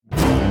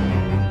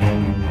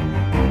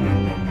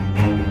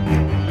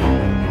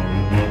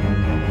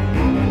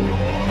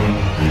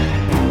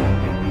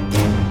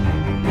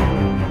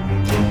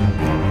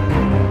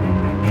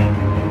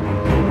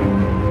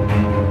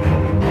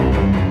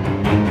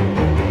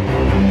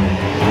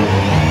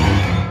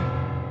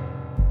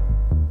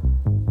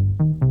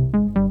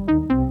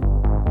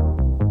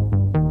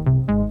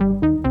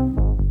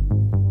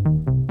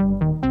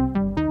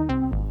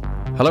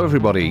Hello,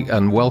 everybody,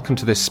 and welcome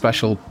to this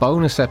special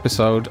bonus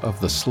episode of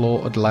the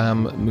Slaughtered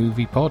Lamb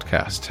Movie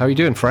Podcast. How are you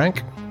doing,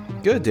 Frank?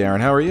 Good, Darren.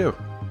 How are you?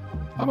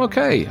 I'm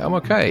okay.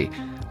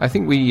 I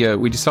think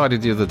we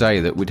decided the other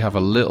day that we'd have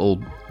a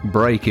little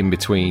break in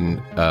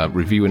between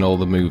reviewing all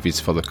the movies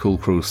for the Cool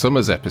Crew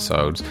Summers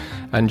episodes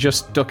and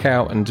just duck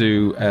out and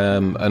do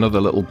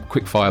another little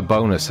quickfire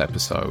bonus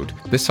episode.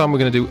 This time we're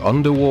going to do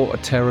Underwater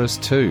Terrors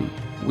 2.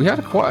 We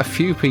had quite a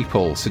few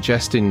people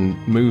suggesting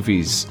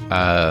movies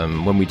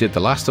when we did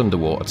the last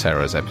Underwater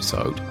Terrors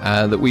episode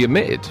that we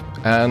omitted.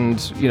 And,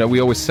 you know, we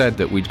always said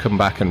that we'd come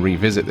back and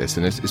revisit this.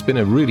 And it's been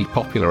a really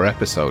popular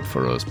episode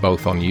for us,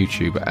 both on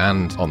YouTube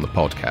and on the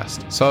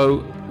podcast.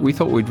 So we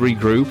thought we'd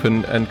regroup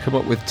and come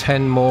up with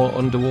 10 more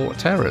Underwater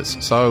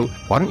Terrors. So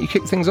why don't you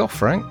kick things off,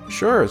 Frank?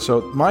 Sure.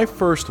 So my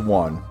first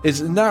one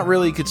is not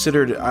really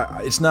considered,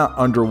 it's not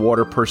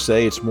underwater per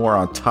se. It's more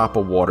on top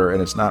of water,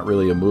 and it's not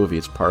really a movie.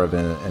 It's part of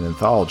an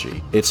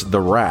anthology. It's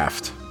The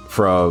Raft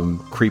from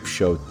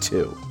Creepshow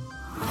 2.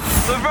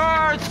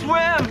 Laverne,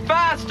 swim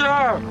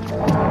faster!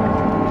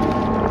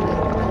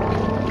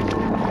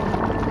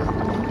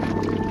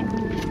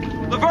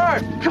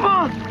 Laverne, come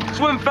on!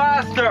 Swim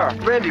faster!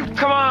 Randy,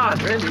 Come on!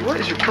 Randy, what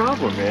is your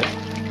problem, man?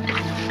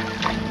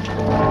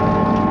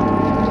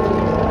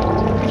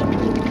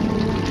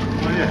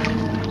 Oh, yeah.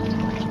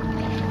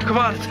 Come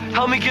on,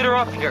 help me get her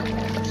up here.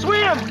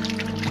 Swim!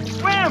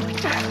 Swim!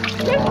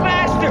 Swim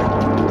faster!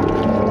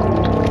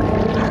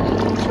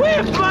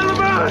 Swim! Come on,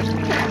 Laverne!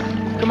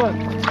 Come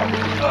on.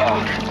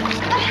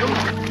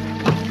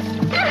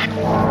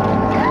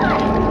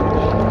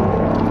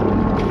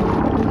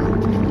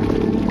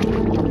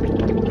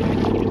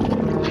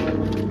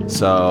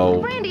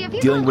 So, Randy, have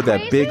you dealing gone with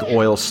that big crazy?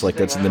 oil slick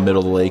that's in the middle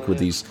of the lake with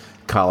these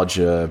college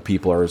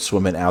people are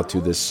swimming out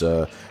to this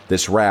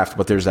raft,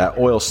 but there's that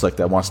oil slick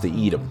that wants to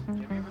eat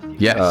them.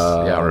 Yes,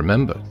 yeah, I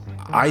remember.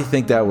 I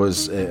think that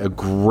was a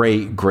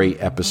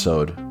great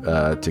episode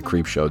to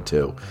Creepshow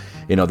 2.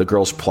 You know, the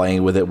girl's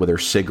playing with it with her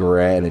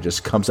cigarette, and it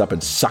just comes up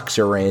and sucks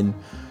her in,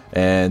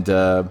 and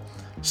it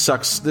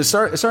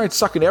started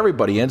sucking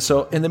everybody in.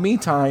 So in the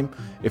meantime,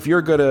 if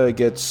you're gonna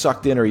get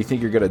sucked in or you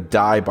think you're gonna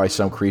die by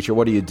some creature,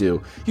 what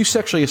do? You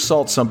sexually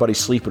assault somebody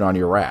sleeping on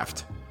your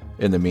raft.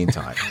 In the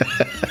meantime,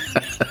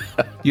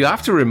 You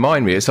have to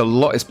remind me, it's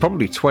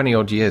probably 20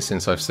 odd years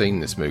since I've seen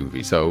this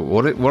movie. So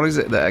what is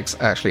it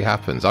that actually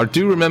happens? I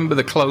do remember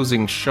the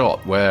closing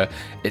shot where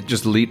it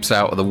just leaps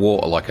out of the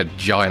water like a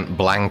giant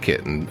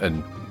blanket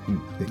and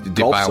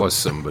devours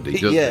somebody.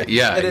 yeah.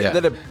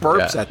 Then it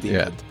burps at the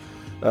end.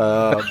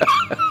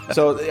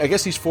 So I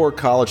guess these 4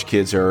 college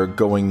kids are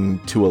going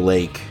to a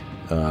lake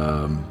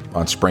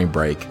on spring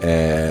break,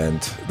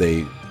 and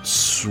they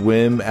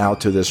swim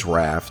out to this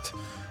raft.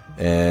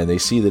 And they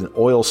see an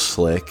oil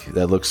slick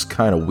that looks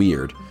kind of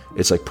weird.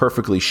 It's like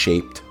perfectly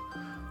shaped,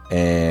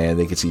 and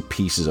they can see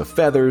pieces of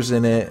feathers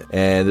in it.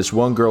 And this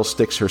one girl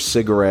sticks her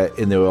cigarette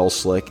in the oil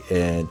slick,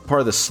 and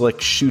part of the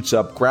slick shoots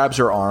up, grabs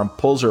her arm,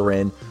 pulls her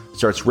in,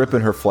 starts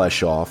ripping her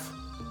flesh off,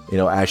 you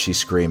know, as she's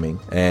screaming.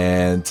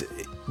 And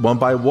one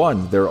by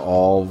one, they're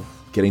all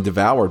getting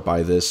devoured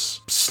by this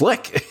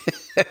slick.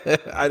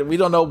 We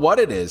don't know what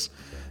it is.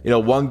 You know,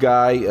 one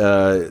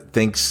guy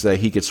thinks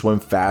that he could swim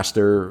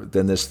faster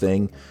than this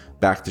thing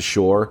back to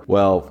shore.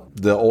 Well,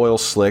 the oil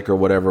slick or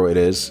whatever it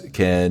is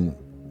can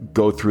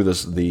go through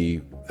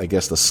the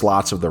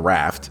slots of the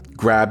raft,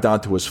 grabbed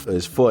onto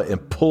his foot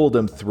and pulled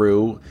him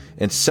through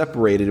and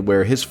separated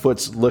where his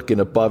foot's looking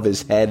above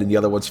his head and the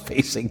other one's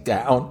facing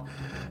down.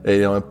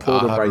 You know, and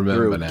pulled him right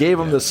through. Now, Gave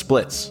him the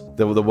splits.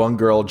 The one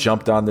girl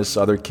jumped on this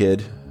other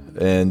kid,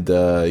 and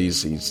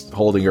he's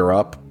holding her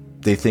up.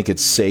 They think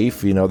it's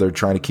safe. You know, they're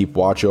trying to keep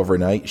watch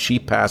overnight. She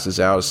passes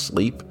out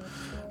asleep.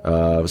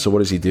 So what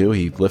does he do?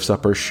 He lifts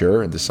up her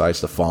shirt and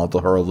decides to fondle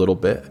her a little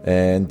bit.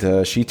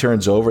 And she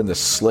turns over, and the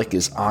slick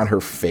is on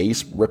her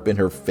face, ripping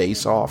her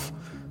face off.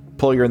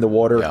 Pull her in the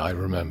water. Yeah, I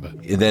remember.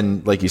 And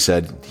then, like you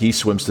said, he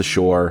swims to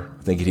shore,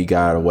 thinking he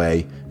got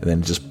away, and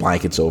then just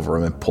blankets over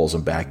him and pulls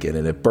him back in.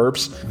 And it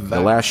burps.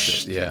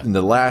 And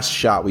the last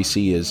shot we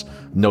see is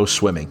no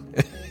swimming,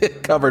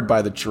 covered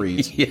by the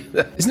trees.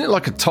 Yeah. Isn't it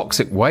like a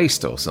toxic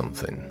waste or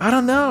something? I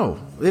don't know.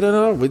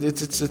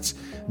 It's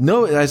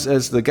no.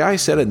 As the guy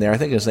said in there, I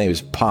think his name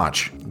is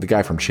Ponch, the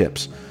guy from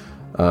Chips.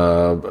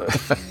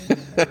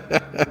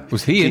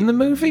 Was he in the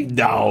movie?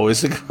 No,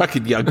 it's a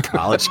fucking young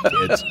college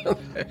kid.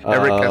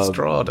 Eric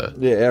Estrada.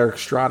 Yeah, Eric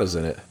Estrada's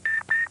in it.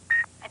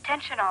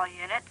 Attention all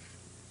units.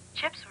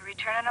 Chips will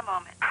return in a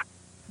moment.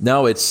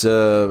 No, it's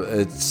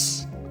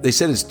they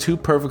said it's too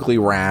perfectly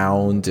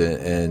round,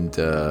 and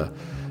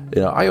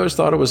you know, I always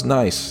thought it was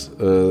nice.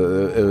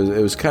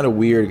 It was kind of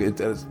weird,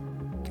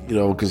 you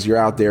know, because you're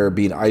out there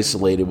being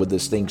isolated with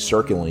this thing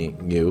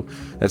circling you.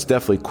 That's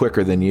definitely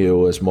quicker than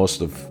you, as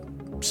most of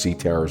sea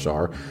terrors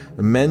are.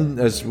 Men,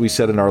 as we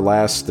said in our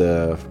last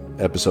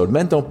episode,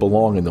 men don't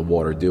belong in the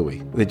water, do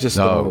we? They just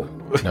don't.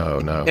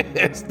 No.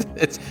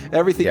 it's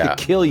everything could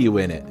kill you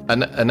in it.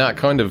 And that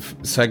kind of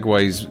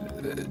segues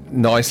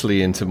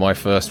nicely into my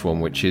first one,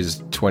 which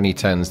is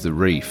 2010's The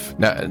Reef.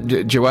 Now,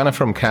 Joanna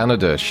from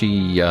Canada,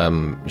 she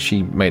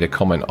made a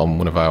comment on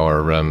one of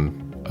our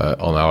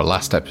on our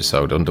last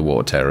episode,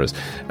 Underwater Terrors,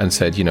 and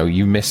said,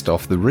 you missed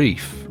off The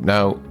Reef.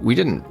 Now, we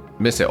didn't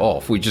miss it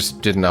off. We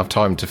just didn't have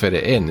time to fit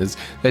it in.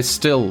 There's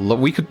still,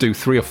 we could do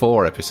 3 or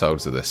 4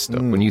 episodes of this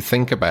stuff. When you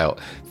think about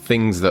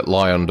things that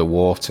lie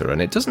underwater,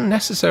 and it doesn't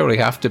necessarily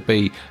have to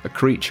be a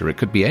creature, it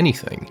could be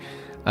anything.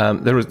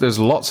 There's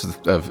lots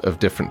of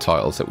different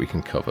titles that we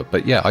can cover.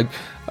 But yeah, I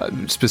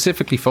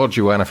specifically for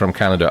Joanna from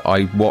Canada,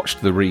 I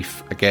watched The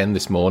Reef again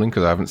this morning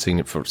because I haven't seen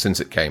it since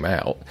it came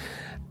out.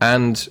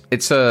 And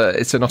it's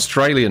an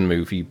Australian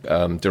movie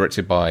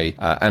directed by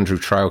Andrew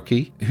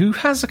Traucki, who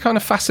has a kind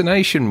of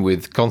fascination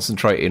with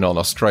concentrating on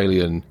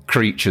Australian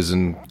creatures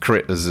and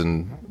critters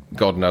and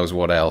God knows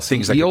what else.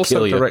 He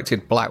also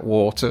directed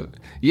Blackwater.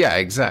 Yeah,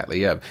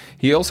 exactly. Yeah,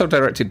 he also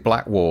directed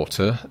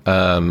Blackwater,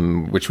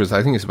 which was,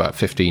 I think it's about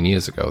 15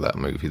 years ago. That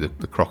movie,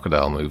 the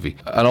crocodile movie,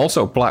 and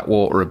also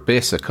Blackwater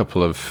Abyss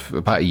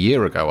about a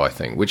year ago, I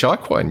think, which I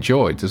quite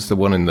enjoyed. There's the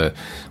one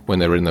when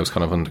they're in those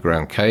kind of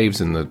underground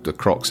caves and the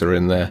crocs are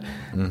in there.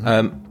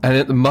 Mm-hmm. And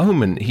at the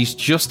moment, he's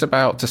just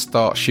about to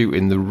start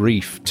shooting The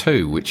Reef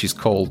 2, which is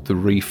called The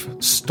Reef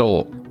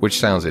Stalk, which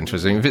sounds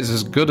interesting. If it's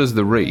as good as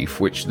The Reef,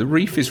 which The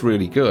Reef is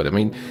really good. I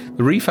mean,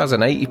 The Reef has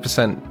an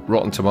 80%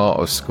 Rotten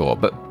Tomatoes score,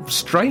 but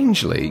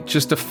strangely,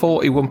 just a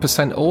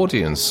 41%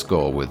 audience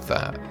score with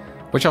that,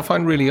 which I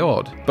find really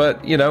odd.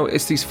 But,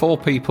 it's these 4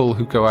 people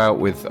who go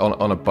out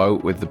on a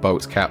boat with the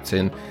boat's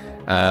captain.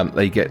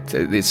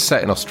 It's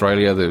set in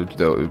Australia,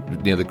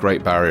 near the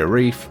Great Barrier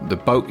Reef. The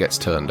boat gets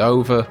turned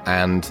over,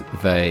 and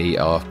they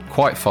are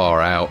quite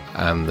far out,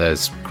 and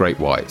there's great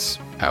whites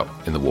out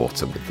in the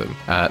water with them.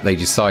 They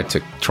decide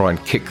to try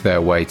and kick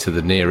their way to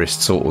the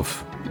nearest sort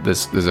of...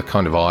 There's a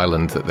kind of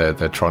island that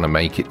they're trying to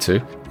make it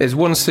to. There's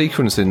one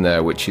sequence in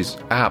there which is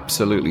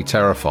absolutely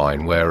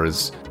terrifying,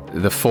 whereas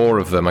the 4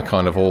 of them are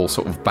kind of all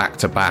sort of back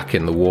to back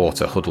in the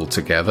water, huddled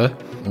together,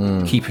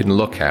 keeping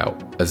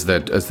lookout as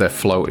they're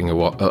floating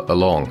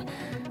along.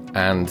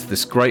 And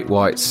this great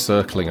white's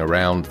circling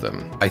around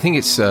them. I think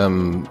it's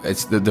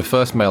the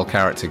first male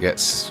character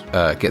gets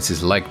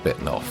his leg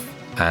bitten off.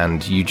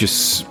 And you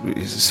just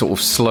sort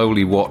of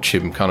slowly watch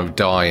him kind of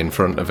die in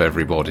front of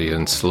everybody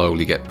and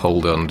slowly get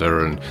pulled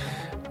under, and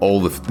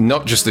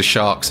not just the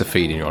sharks are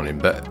feeding on him,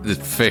 but the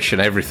fish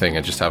and everything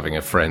are just having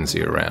a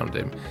frenzy around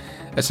him.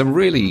 There's some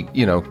really,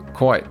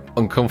 quite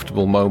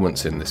uncomfortable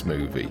moments in this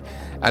movie.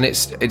 And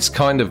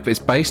it's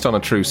based on a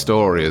true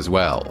story as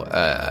well,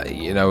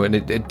 and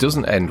it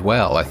doesn't end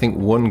well. I think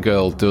one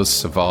girl does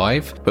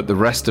survive, but the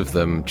rest of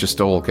them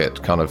just all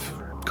get kind of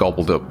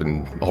gobbled up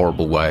in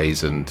horrible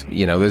ways, and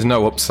there's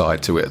no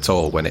upside to it at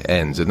all when it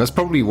ends. And that's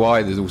probably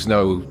why there was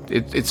no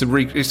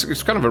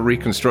it's kind of a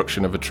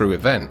reconstruction of a true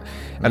event,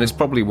 and it's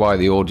probably why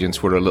the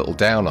audience were a little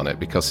down on it,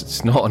 because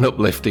it's not an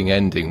uplifting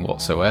ending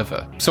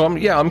whatsoever. So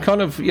I'm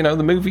kind of,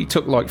 the movie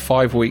took like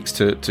 5 weeks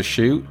to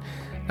shoot,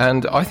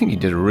 and I think he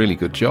did a really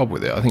good job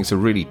with it. I think it's a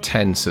really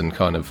tense and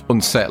kind of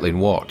unsettling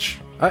watch.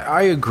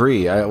 I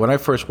agree. When I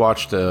first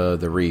watched The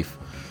Reef,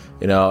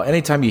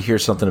 anytime you hear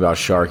something about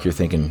shark, you're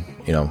thinking,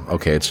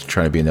 okay, it's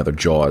trying to be another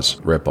Jaws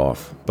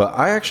ripoff. But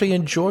I actually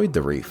enjoyed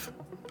The Reef.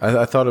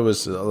 I thought it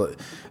was,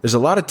 there's a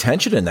lot of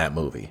tension in that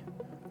movie.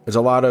 There's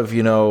a lot of,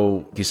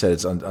 you said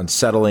it's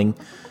unsettling.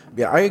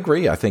 Yeah, I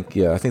agree. I think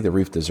The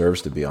Reef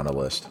deserves to be on a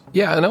list.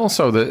 Yeah, and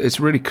also it's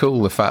really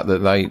cool the fact that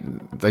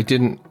they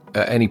didn't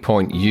at any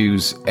point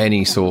use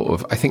any sort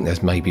of, I think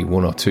there's maybe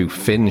 1 or 2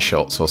 fin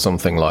shots or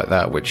something like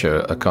that, which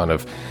are kind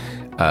of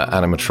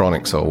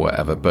animatronics or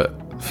whatever, but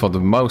for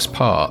the most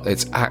part,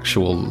 it's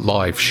actual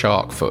live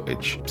shark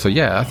footage. So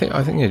yeah, I think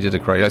they did a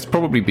great. It's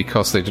probably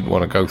because they didn't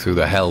want to go through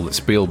the hell that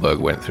Spielberg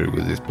went through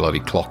with his bloody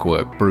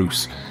Clockwork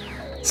Bruce.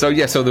 So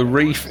yeah, so The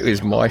Reef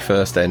is my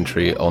first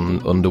entry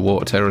on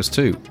Underwater Terrors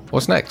 2.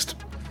 What's next?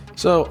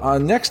 So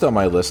next on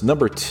my list,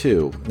 number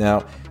 2.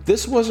 Now,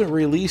 this wasn't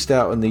released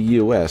out in the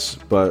U.S.,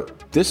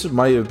 but this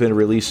might have been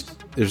released.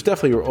 There's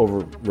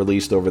definitely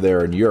released over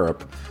there in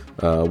Europe,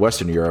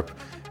 Western Europe.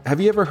 Have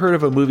you ever heard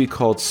of a movie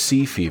called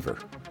Sea Fever?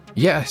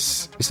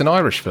 Yes, it's an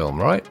Irish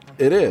film, right?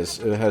 It is.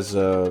 It has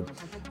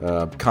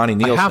Connie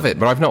Nielsen. I have it,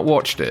 but I've not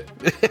watched it.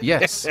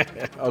 Yes.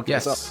 Okay,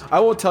 yes. So I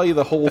won't tell you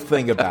the whole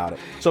thing about it.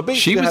 So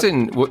she was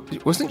in.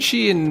 Wasn't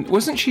she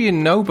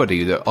in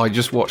Nobody that I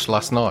just watched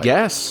last night?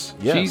 Yes.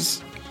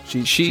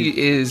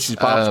 She's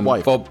Bob's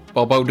wife. Bob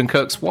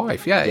Odenkirk's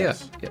wife. Yeah.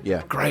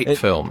 Great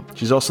film.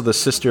 She's also the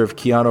sister of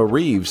Keanu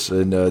Reeves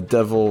in The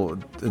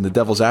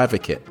Devil's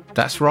Advocate.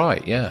 That's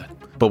right. Yeah.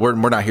 But we're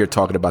not here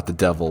talking about the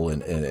devil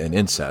and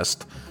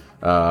incest.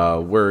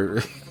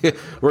 We're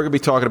going to be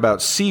talking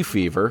about Sea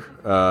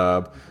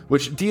Fever,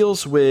 which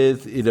deals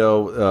with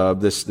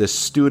this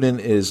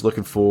student is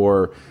looking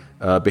for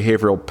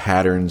behavioral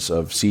patterns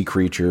of sea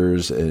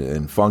creatures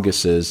and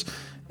funguses,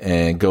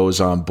 and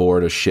goes on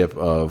board a ship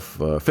of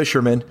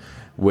fishermen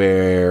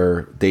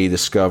where they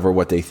discover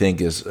what they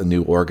think is a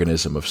new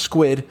organism of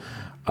squid.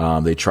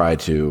 They try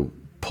to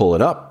pull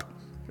it up.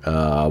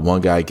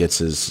 One guy gets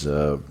his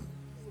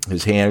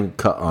hand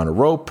cut on a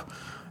rope,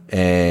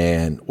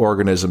 and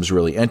organisms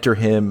really enter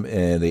him,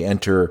 and they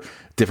enter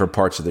different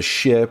parts of the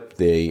ship.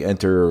 They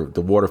enter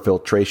the water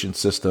filtration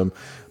system.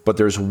 But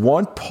there's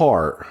one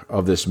part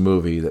of this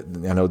movie that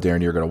I know,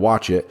 Darren, you're going to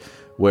watch it,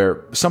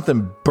 where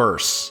something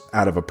bursts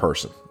out of a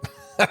person.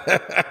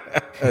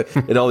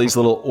 And all these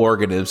little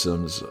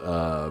organisms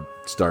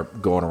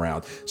start going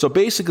around. So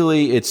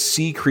basically, it's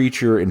sea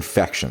creature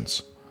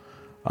infections.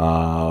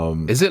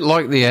 Is it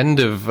like the end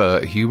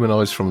of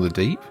Humanoids from the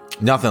Deep?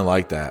 Nothing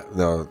like that.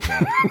 No.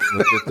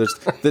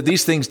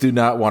 These things do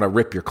not want to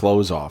rip your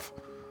clothes off.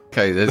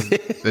 Okay,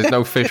 there's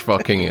no fish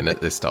fucking in it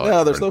this time.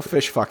 No, there's no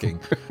fish fucking.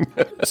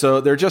 So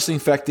they're just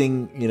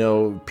infecting,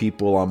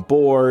 people on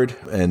board.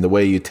 And the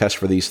way you test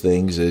for these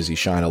things is you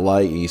shine a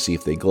light, you see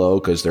if they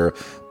glow because they're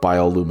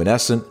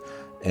bioluminescent.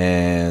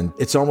 And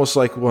it's almost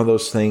like one of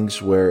those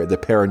things where the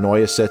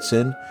paranoia sets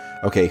in.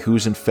 Okay,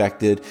 who's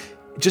infected?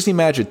 Just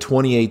imagine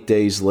 28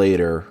 days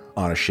later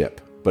on a ship.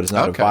 But it's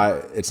not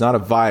it's not a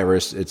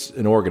virus, it's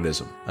an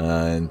organism.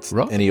 And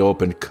any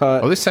open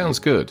cut. Oh, this sounds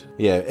good.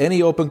 Yeah,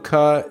 any open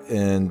cut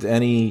and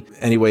any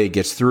way it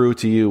gets through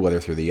to you, whether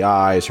through the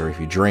eyes or if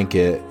you drink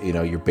it,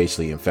 you're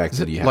basically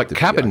infected. You have like to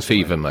cabin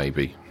fever,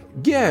 maybe.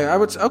 Yeah, I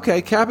would.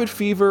 Okay, cabin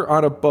fever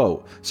on a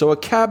boat. So a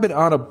cabin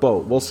on a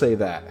boat, we'll say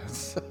that.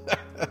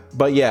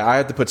 But yeah, I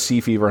had to put sea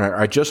fever in it.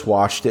 I just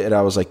watched it and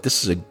I was like,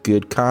 this is a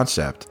good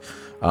concept.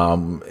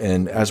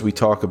 And as we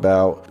talk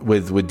about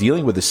with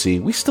dealing with the sea,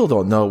 we still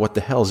don't know what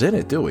the hell's in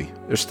it, do we?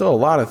 There's still a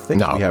lot of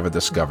things we haven't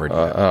discovered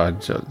yet.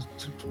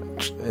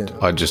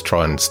 I just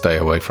try and stay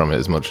away from it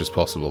as much as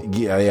possible.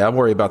 Yeah, I'm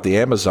worried about the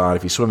Amazon.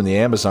 If you swim in the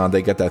Amazon,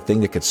 they got that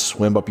thing that could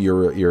swim up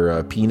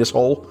your penis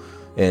hole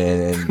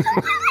and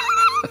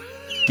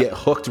get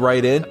hooked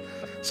right in.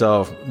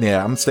 So,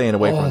 yeah, I'm staying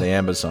away from the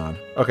Amazon.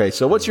 Okay,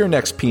 so what's your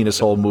next penis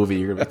hole movie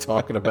you're going to be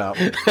talking about?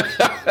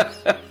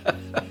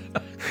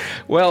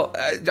 Well,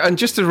 and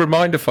just a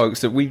reminder,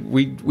 folks, that we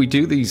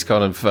do these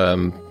kind of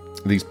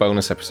these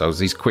bonus episodes,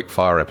 these quick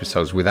fire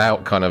episodes,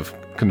 without kind of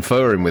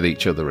conferring with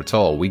each other at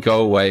all. We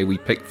go away, we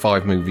pick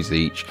 5 movies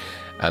each,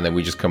 and then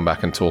we just come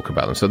back and talk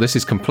about them. So this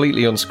is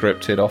completely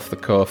unscripted, off the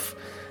cuff.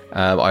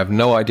 I have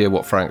no idea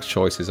what Frank's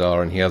choices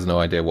are, and he has no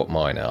idea what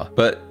mine are.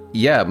 But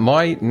yeah,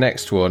 my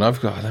next one,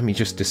 let me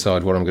just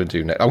decide what I'm going to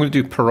do next. I'm going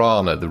to do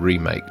Piranha, the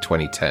remake,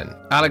 2010.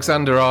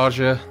 Alexander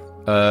Aja.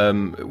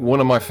 One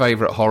of my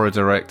favourite horror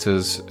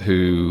directors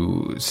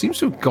who seems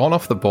to have gone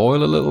off the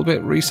boil a little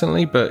bit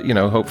recently, but,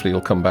 hopefully he'll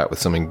come back with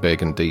something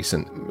big and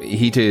decent.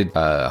 He did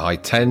High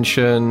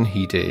Tension,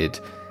 he did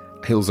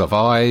Hills of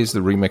Eyes,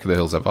 the remake of The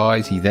Hills of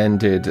Eyes. He then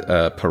did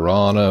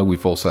Piranha.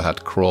 We've also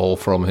had Crawl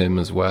from him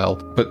as well.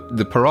 But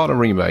the Piranha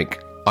remake,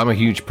 I'm a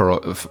huge fan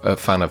of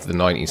the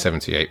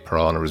 1978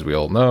 Piranha, as we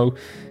all know.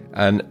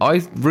 And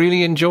I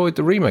really enjoyed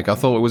the remake. I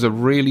thought it was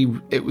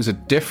a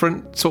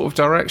different sort of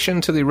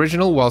direction to the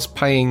original, whilst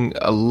paying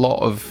a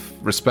lot of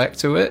respect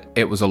to it.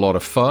 It was a lot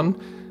of fun.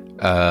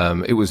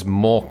 It was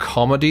more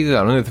comedy. I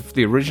don't know if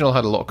the original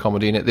had a lot of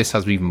comedy in it. This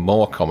has even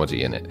more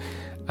comedy in it.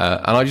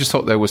 And I just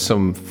thought there was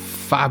some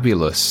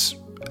fabulous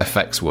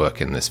effects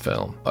work in this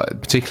film,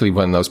 particularly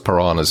when those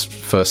piranhas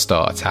first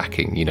start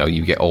attacking.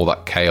 You get all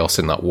that chaos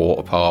in that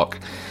water park.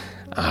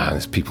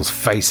 There's people's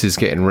faces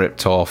getting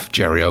ripped off.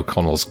 Jerry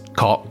O'Connell's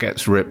cock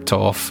gets ripped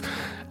off.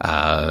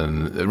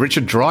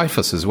 Richard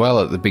Dreyfuss as well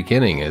at the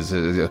beginning is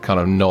a kind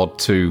of nod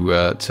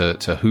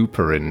to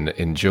Hooper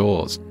in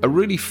Jaws. A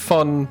really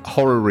fun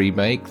horror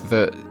remake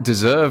that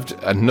deserved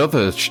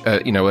another,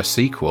 a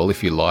sequel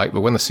if you like.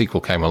 But when the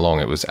sequel came along,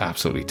 it was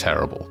absolutely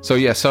terrible. So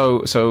yeah,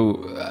 so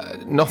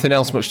nothing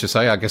else much to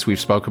say. I guess we've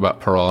spoke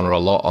about Piranha a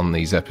lot on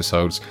these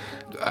episodes.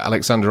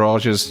 Alexander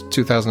Aja's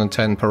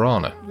 2010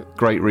 Piranha.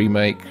 Great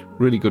remake,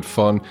 really good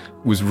fun.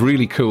 Was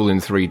really cool in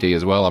 3D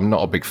as well. I'm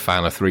not a big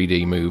fan of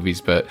 3D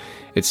movies, but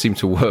it seemed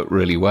to work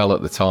really well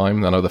at the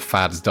time. I know the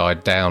fad's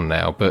died down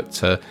now,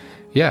 but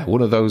yeah,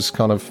 one of those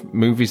kind of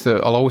movies that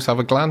I'll always have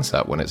a glance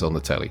at when it's on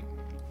the telly.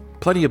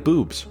 Plenty of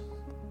boobs.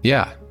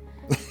 Yeah.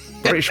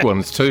 British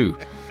ones too.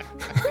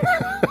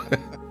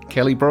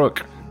 Kelly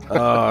Brook.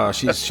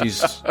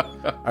 She's.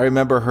 I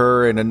remember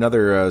her in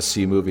another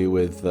C movie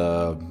with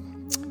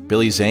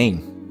Billy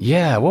Zane.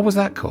 Yeah, what was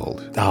that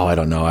called? Oh, I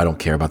don't know. I don't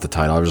care about the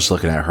title. I was just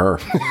looking at her.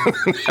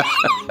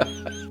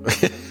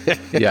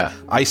 Yeah.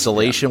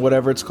 Isolation,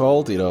 whatever it's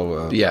called.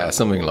 Yeah,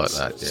 something like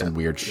that. Yeah. Some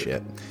weird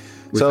shit.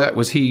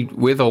 Was he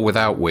with or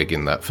without wig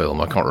in that film?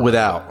 I can't remember.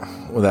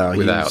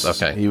 Without.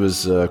 Okay. He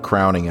was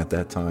crowning at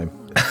that time.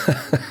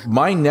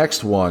 My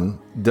next one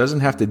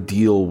doesn't have to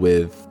deal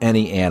with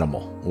any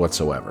animal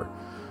whatsoever.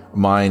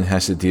 Mine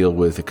has to deal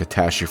with a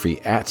catastrophe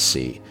at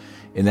sea.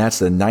 And that's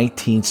the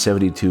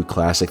 1972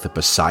 classic, The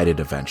Poseidon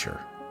Adventure.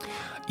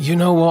 You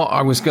know what?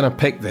 I was going to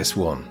pick this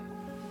one.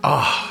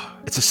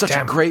 It's such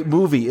a great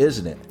movie,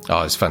 isn't it?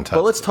 Oh, it's fantastic.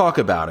 But let's talk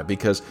about it,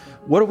 because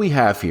what do we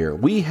have here?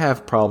 We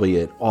have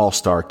probably an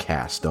all-star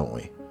cast, don't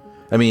we?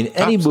 I mean,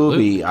 any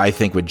movie, I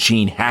think, with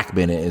Gene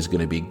Hackman in it is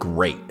going to be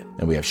great.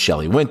 And we have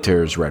Shelley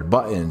Winters, Red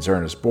Buttons,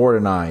 Ernest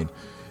Borgnine,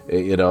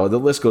 The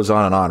list goes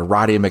on and on.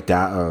 Roddy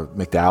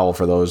McDowall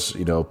for those,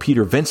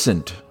 Peter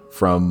Vincent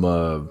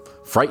from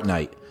Fright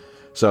Night.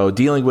 So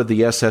dealing with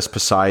the SS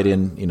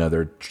Poseidon,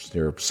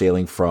 they're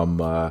sailing from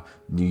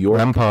New York.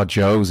 Grandpa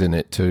Joe's in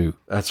it too.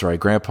 That's right,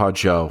 Grandpa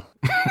Joe.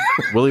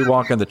 Willy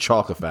Wonka and the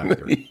Chocolate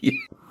Factory.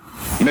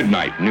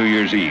 Midnight, New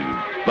Year's Eve.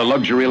 The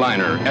luxury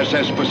liner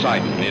SS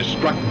Poseidon is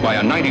struck by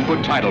a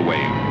 90-foot tidal wave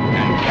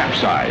and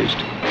capsized.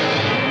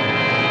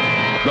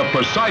 The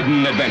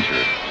Poseidon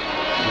Adventure.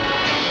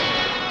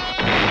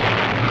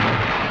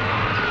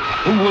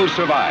 Who will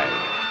survive?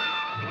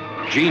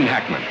 Gene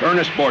Hackman,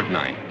 Ernest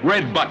Borgnine,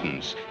 Red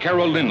Buttons,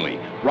 Carol Lindley,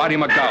 Roddy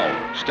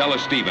McDowall, Stella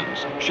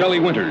Stevens,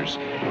 Shelley Winters.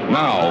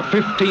 Now,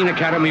 15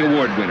 Academy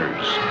Award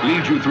winners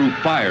lead you through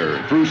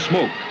fire, through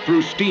smoke,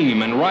 through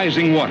steam and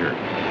rising water.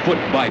 Foot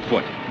by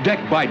foot,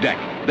 deck by deck,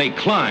 they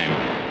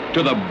climb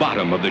to the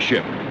bottom of the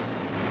ship.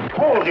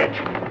 Hold it!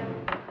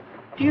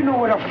 Do you know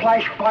what a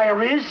flash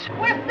fire is?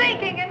 We're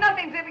sinking and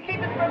nothing's going to keep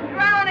us from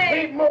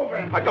drowning. Keep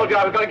moving! I told you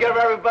I was going to get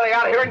everybody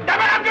out of here, and damn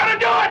it, I'm going to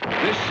do it!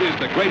 This is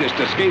the greatest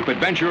escape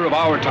adventure of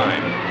our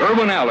time.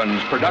 Irwin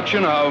Allen's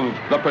production of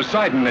The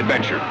Poseidon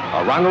Adventure,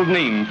 a Ronald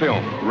Neame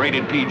film,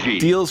 rated PG.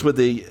 Deals with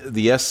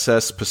the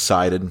SS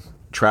Poseidon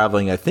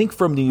traveling, I think,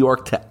 from New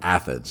York to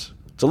Athens.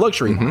 It's a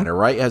luxury liner,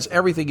 right? It has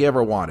everything you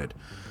ever wanted.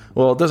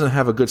 Well, it doesn't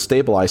have a good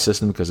stabilized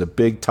system because a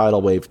big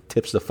tidal wave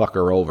tips the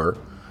fucker over.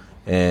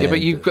 And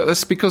but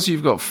that's because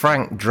you've got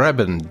Frank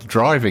Drebin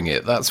driving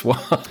it. That's why.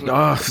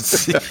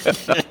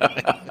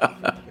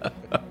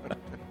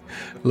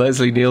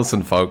 Leslie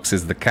Nielsen, folks,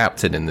 is the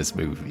captain in this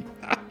movie.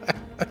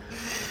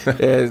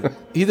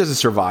 He doesn't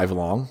survive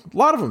long. A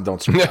lot of them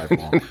don't survive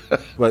long.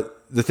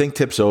 But the thing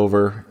tips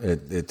over.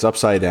 It's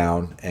upside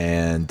down.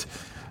 And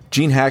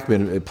Gene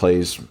Hackman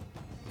plays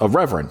a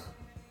reverend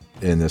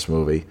in this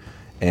movie.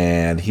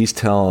 And he's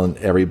telling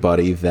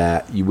everybody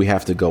that we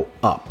have to go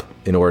up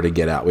in order to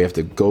get out. We have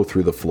to go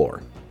through the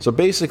floor. So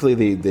basically,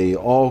 they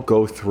all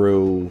go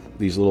through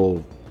these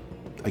little,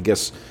 I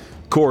guess,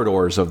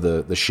 corridors of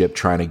the ship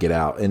trying to get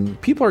out. And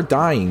people are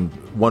dying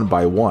one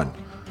by one,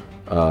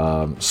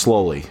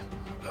 slowly,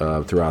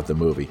 throughout the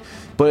movie.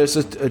 But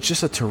it's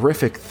just a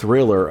terrific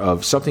thriller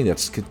of something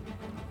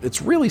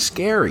it's really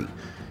scary,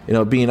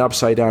 being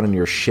upside down in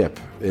your ship,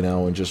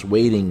 and just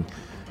waiting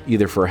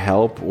either for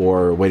help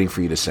or waiting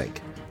for you to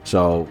sink.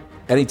 So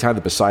anytime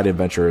the Poseidon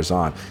Adventure is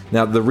on.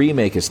 Now, the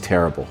remake is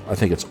terrible. I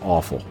think it's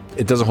awful.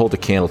 It doesn't hold a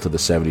candle to the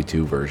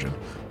 72 version.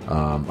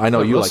 I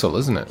know you Russell,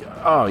 isn't it?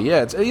 Oh,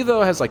 yeah. Even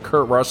though it has like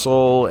Kurt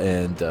Russell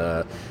and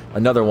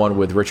another one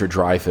with Richard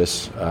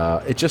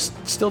Dreyfuss, it just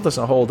still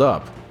doesn't hold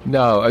up.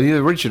 No, the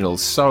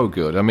original's so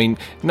good. I mean,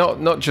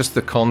 not just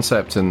the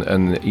concept and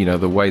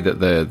the way that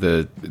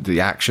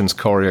the action's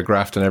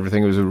choreographed and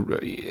everything.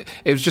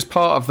 It was just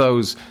part of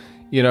those.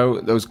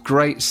 Those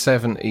great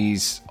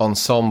 70s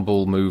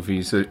ensemble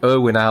movies, the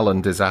Irwin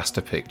Allen disaster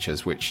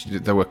pictures, which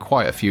there were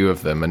quite a few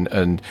of them.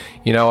 And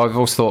I've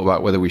always thought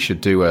about whether we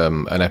should do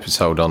an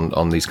episode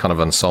on these kind of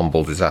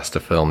ensemble disaster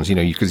films,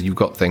 because you've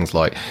got things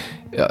like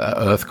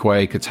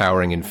Earthquake, A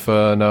Towering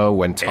Inferno,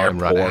 When Time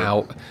Ran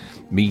Out,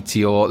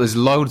 Meteor. There's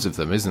loads of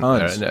them, isn't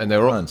there? And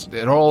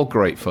they're all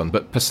great fun.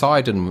 But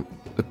Poseidon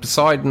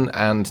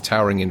and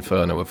Towering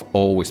Inferno have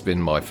always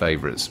been my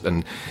favourites.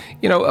 And,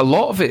 a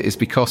lot of it is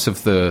because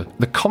of the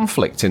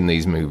conflict in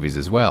these movies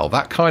as well.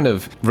 That kind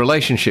of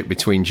relationship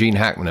between Gene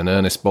Hackman and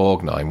Ernest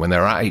Borgnine when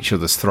they're at each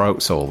other's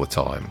throats all the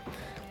time.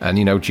 And,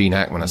 Gene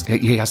Hackman,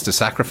 he has to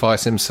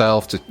sacrifice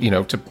himself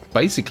to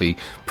basically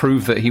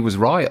prove that he was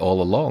right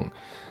all along.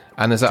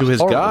 And there's that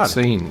horrible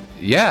scene.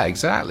 Yeah,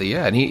 exactly.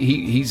 Yeah, and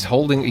he's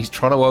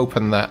trying to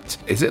open that.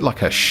 Is it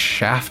like a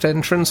shaft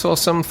entrance or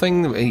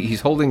something?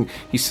 He's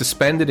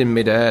suspended in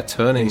midair,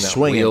 turning. He's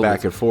swinging wheel.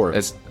 Back and forth.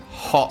 There's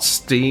hot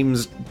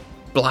steams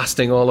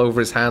blasting all over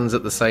his hands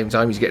at the same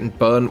time. He's getting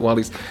burnt while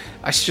he's.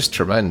 It's just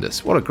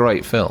tremendous. What a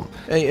great film.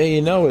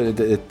 And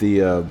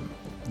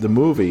the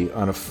movie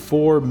on a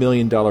 $4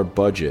 million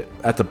budget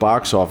at the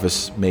box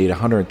office made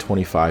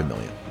 $125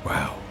 million.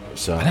 Wow.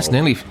 So and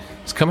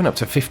it's coming up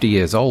to 50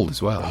 years old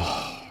as well.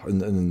 Oh,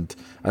 and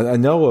I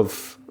know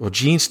of. Well,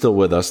 Gene's still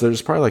with us.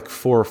 There's probably like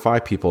 4 or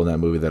 5 people in that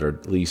movie that are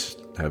at least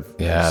have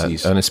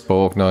deceased. Ernest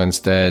Borgnine's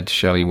dead.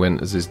 Shelley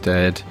Winters is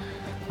dead.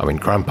 I mean,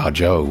 Grandpa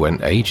Joe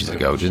went ages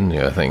ago, didn't he?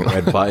 I think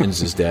Red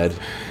Buttons is dead.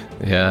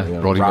 Yeah,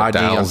 Roddy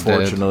McDowall's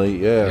unfortunately,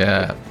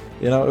 dead.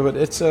 Yeah. But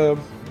it's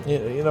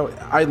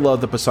I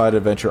love the Poseidon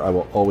Adventure. I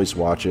will always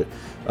watch it.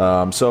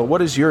 So,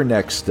 what is your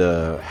next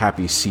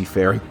happy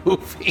seafaring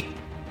movie?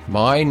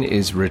 Mine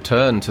is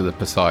Return to the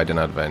Poseidon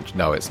Adventure.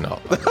 No, it's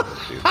not.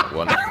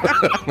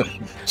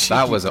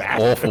 That was an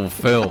awful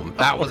film.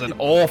 That was an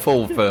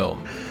awful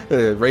film.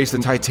 Raise the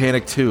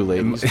Titanic 2,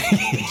 ladies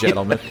and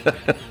gentlemen.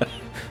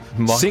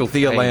 Sink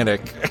the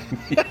Atlantic.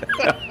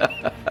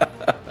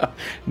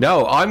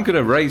 No, I'm going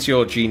to raise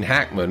your Gene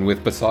Hackman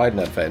with Poseidon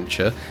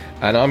Adventure,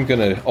 and I'm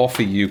going to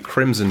offer you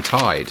Crimson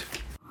Tide.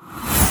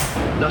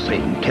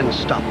 Nothing can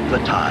stop the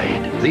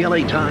tide. The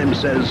LA Times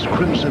says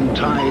Crimson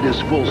Tide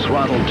is full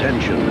throttle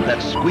tension that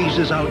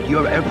squeezes out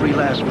your every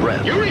last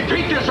breath. You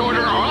repeat this order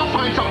or I'll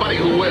find somebody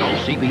who will.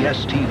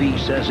 CBS TV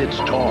says it's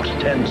taut,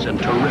 tense, and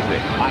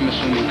terrific. I'm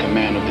assuming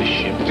command of this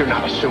ship. You're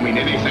not assuming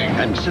anything.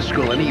 And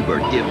Siskel and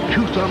Ebert give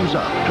 2 thumbs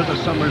up to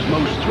the summer's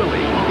most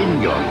thrilling,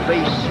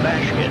 in-your-face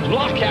smash hit.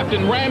 Lost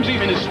Captain Ramsey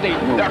in his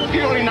stateroom. They're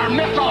fueling our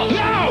missiles.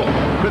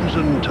 Now!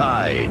 Crimson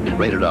Tide,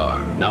 rated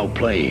R, now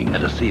playing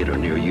at a theater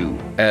near you.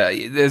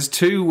 There's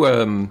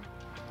two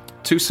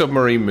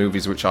submarine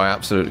movies which I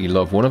absolutely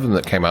love. One of them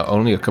that came out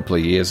only a couple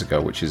of years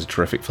ago, which is a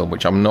terrific film,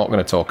 which I'm not going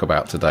to talk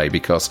about today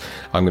because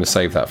I'm going to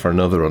save that for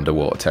another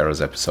Underwater Terrors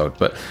episode.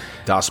 But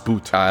Das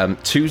Boot.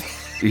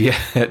 Yeah,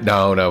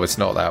 no, it's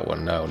not that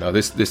one. No.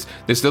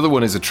 This other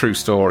one is a true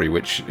story,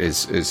 which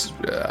is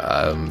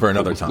for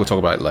another time. We'll talk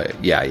about it later.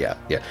 Yeah.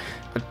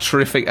 A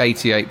terrific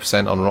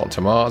 88% on Rotten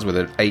Tomatoes with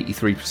an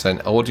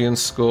 83%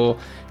 audience score.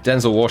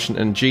 Denzel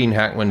Washington, Gene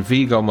Hackman,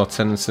 Viggo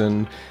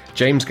Mortensen,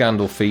 James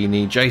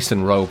Gandolfini,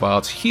 Jason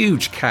Robards,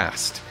 huge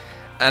cast.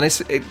 And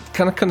it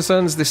kind of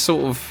concerns this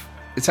sort of...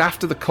 It's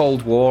after the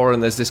Cold War,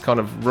 and there's this kind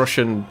of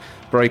Russian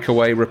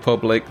breakaway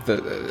republic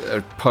that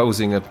are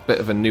posing a bit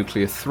of a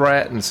nuclear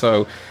threat, and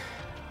so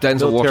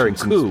Denzel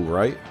Washington coup,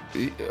 right?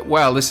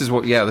 Well, this is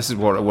what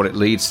it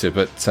leads to.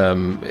 But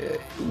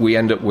we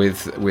end up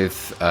with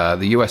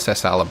the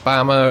USS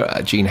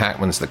Alabama. Gene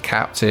Hackman's the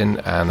captain,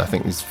 and I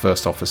think his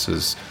first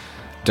officer's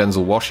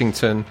Denzel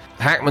Washington.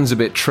 Hackman's a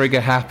bit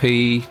trigger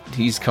happy.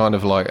 He's kind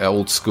of like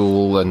old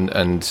school, and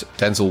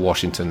Denzel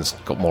Washington's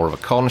got more of a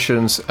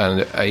conscience,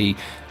 and a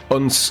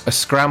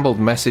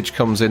scrambled message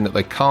comes in that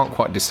they can't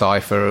quite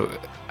decipher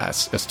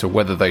as to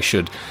whether they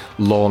should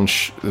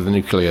launch the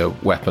nuclear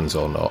weapons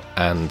or not.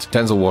 And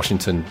Denzel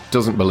Washington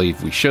doesn't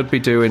believe we should be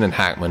doing, and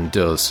Hackman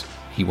does.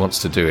 He wants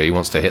to do it. He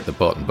wants to hit the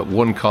button, but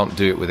one can't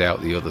do it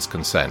without the other's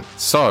consent.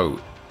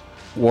 So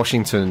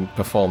Washington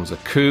performs a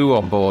coup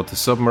on board the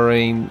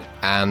submarine,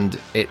 and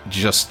it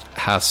just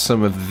has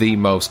some of the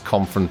most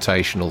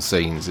confrontational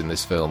scenes in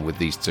this film with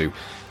these two.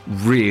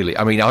 Really,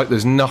 I mean,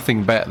 there's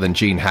nothing better than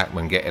Gene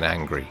Hackman getting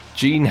angry.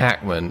 Gene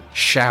Hackman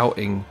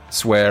shouting,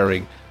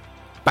 swearing,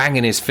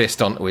 banging his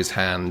fist onto his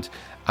hand,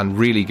 and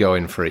really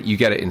going for it. You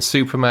get it in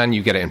Superman,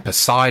 you get it in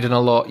Poseidon a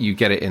lot, you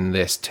get it in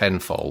this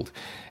tenfold.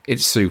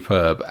 It's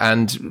superb.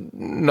 And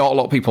not a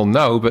lot of people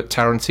know, but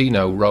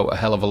Tarantino wrote a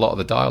hell of a lot of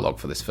the dialogue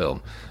for this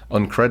film,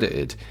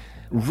 uncredited.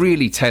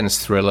 Really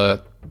tense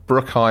thriller.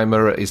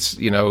 Bruckheimer is,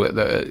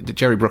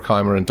 Jerry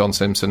Bruckheimer and Don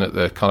Simpson at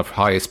the kind of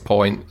highest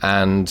point,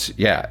 and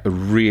yeah, a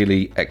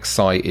really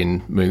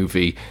exciting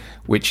movie,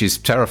 which is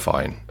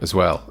terrifying as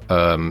well.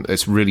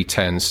 It's really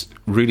tense,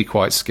 really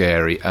quite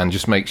scary, and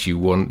just makes you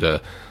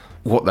wonder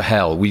what the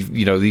hell.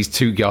 These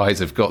two guys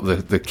have got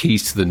the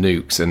keys to the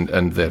nukes,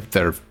 and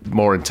they're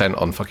more intent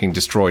on fucking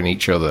destroying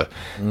each other.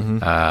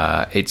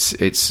 Mm-hmm.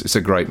 It's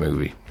a great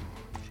movie.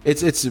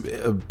 It's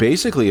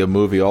basically a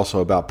movie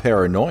also about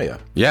paranoia.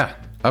 Yeah.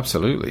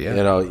 Absolutely, yeah.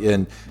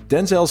 And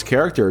Denzel's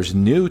character is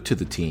new to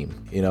the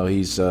team.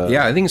 He's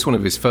I think it's one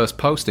of his first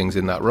postings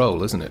in that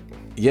role, isn't it?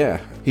 Yeah,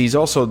 he's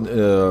also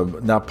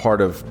not part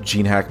of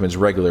Gene Hackman's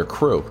regular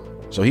crew,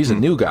 so he's a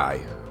new guy.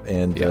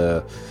 And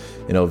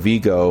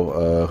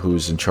Viggo,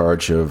 who's in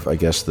charge of, I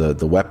guess,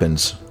 the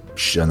weapons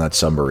on that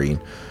submarine,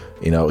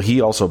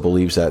 he also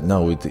believes that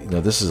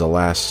this is a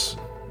last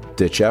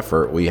ditch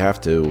effort. We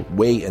have to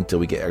wait until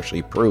we get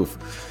actually proof.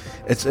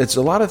 It's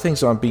a lot of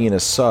things on being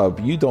a sub.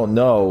 You don't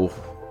know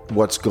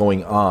what's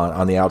going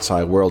on the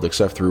outside world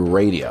except through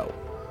radio,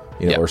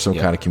 or some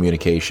kind of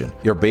communication.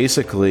 You're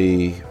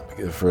basically,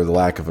 for the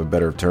lack of a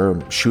better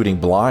term, shooting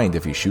blind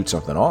if you shoot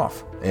something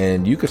off.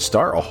 And you could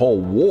start a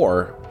whole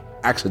war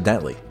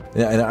accidentally.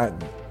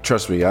 And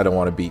trust me, I don't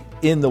want to be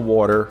in the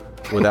water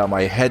without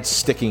my head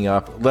sticking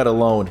up, let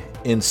alone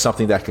in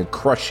something that can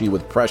crush you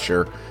with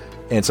pressure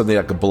and something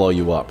that could blow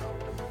you up.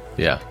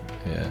 Yeah.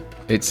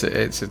 It's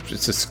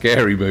a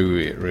scary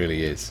movie, it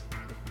really is.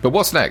 But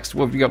what's next?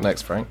 What have you got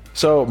next, Frank?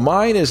 So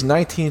mine is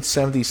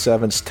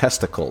 1977's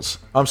Testicles.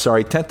 I'm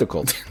sorry,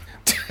 Tentacles.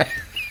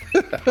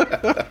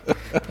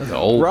 Those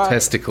old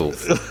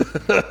testicles.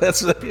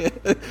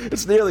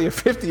 It's nearly a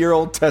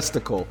 50-year-old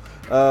testicle.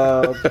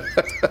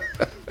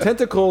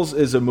 Tentacles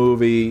is a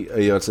movie.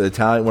 It's an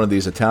Italian, one of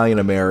these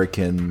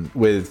Italian-American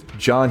with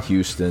John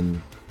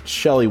Huston,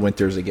 Shelley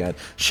Winters again.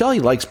 Shelley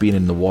likes being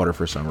in the water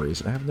for some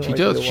reason. I have no idea.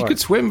 She does. Why. She could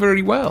swim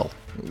very well.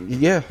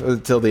 Yeah,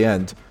 until the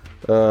end.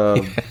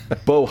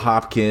 Bo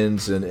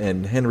Hopkins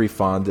and Henry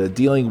Fonda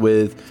dealing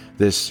with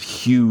this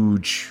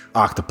huge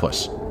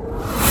octopus.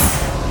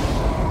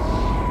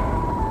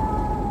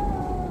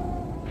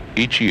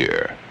 Each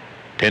year,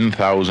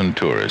 10,000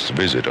 tourists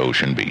visit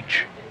Ocean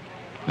Beach.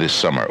 This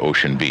summer,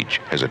 Ocean Beach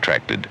has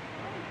attracted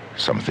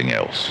something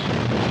else.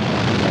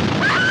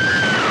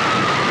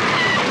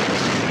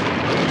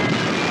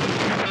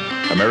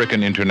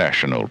 American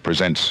International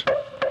presents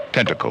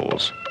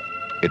Tentacles.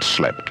 It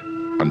slept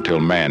until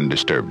man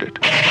disturbed it.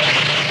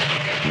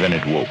 Then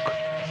it woke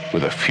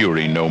with a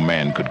fury no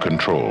man could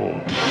control,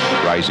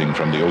 rising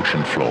from the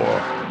ocean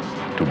floor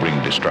to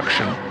bring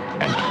destruction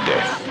and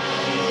death.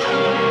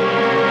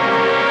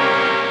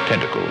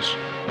 Tentacles.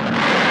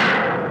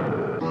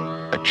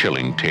 A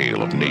chilling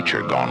tale of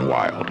nature gone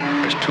wild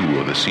as two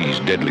of the sea's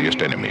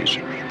deadliest enemies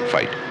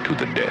fight to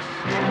the death.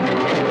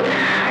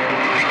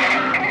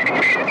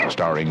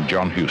 Starring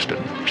John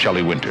Huston,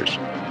 Shelley Winters,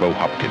 Bo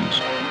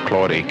Hopkins,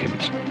 Claude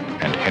Akins,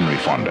 and Henry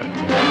Fonda.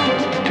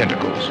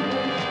 Tentacles.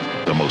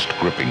 The most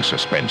gripping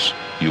suspense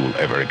you'll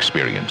ever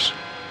experience.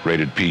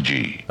 Rated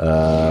PG.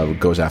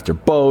 Goes after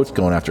boats,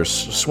 going after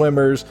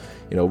swimmers,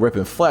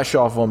 ripping flesh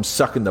off them,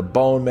 sucking the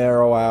bone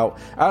marrow out.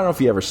 I don't know if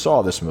you ever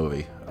saw this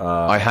movie.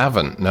 I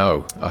haven't.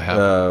 No, I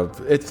haven't.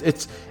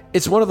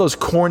 It's one of those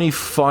corny,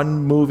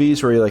 fun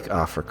movies where you're like,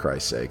 for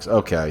Christ's sakes,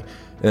 okay.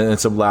 And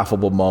some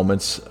laughable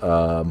moments.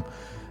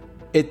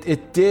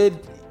 It did.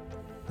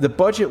 The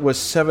budget was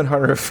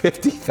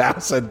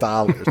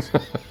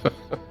 $750,000,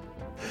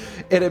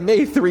 and it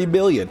made $3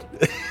 million.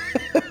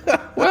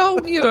 Well,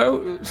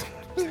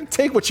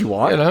 take what you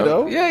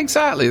want. Yeah,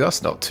 exactly.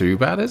 That's not too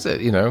bad, is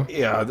it?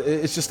 Yeah,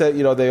 it's just that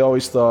they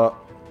always thought.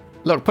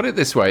 Look, put it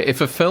this way: if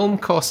a film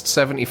cost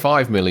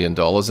 $75 million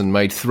and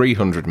made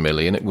 $300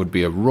 million, it would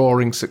be a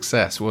roaring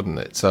success, wouldn't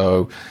it?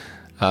 So,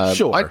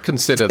 sure, I'd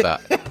consider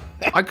that.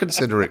 I'd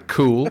consider it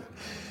cool.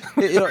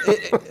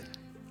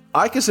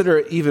 I consider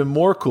it even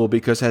more cool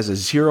because it has a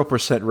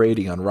 0%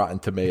 rating on Rotten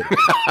Tomatoes.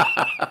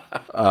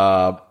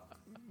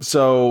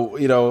 So,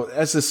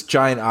 as this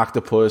giant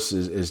octopus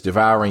is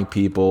devouring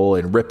people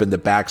and ripping the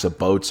backs of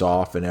boats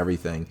off and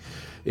everything,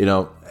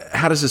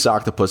 how does this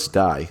octopus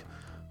die?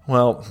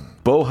 Well,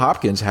 Bo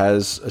Hopkins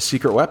has a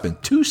secret weapon,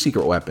 2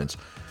 secret weapons,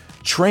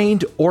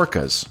 trained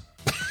orcas.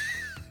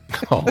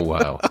 Oh,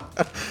 wow.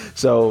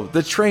 So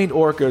the trained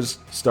orcas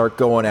start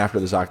going after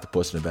this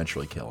octopus and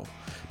eventually kill him.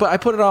 But I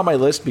put it on my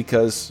list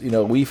because,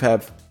 we've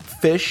had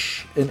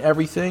fish and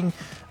everything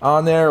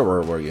on there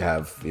where you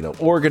have,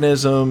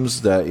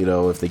 organisms that,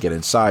 if they get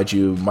inside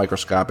you,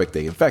 microscopic,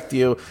 they infect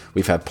you.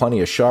 We've had plenty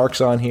of sharks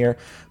on here.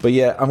 But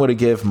yeah, I'm going to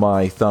give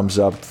my thumbs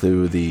up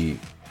to the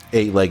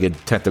 8-legged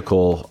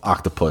tentacle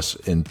octopus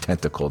in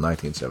Tentacle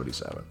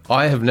 1977.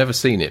 I have never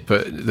seen it,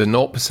 but the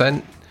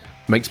 0%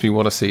 makes me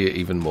want to see it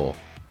even more.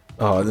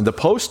 And the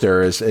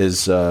poster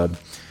is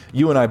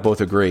you and I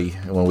both agree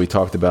when we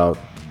talked about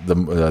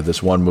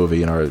this one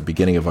movie in our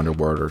beginning of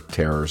Underwater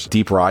Terrors,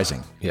 Deep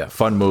Rising. Yeah.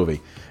 Fun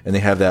movie. And they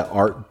have that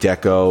Art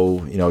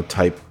Deco,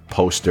 type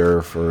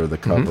poster for the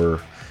cover.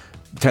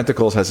 Mm-hmm.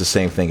 Tentacles has the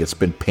same thing. It's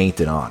been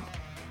painted on.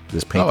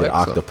 This painted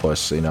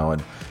octopus,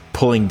 and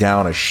pulling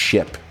down a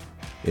ship,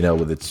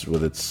 with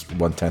its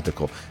one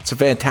tentacle. It's a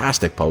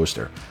fantastic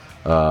poster.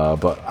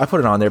 But I put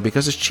it on there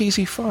because it's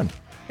cheesy fun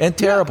and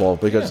terrible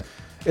because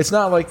it's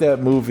not like that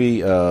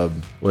movie,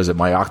 was it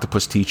My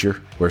Octopus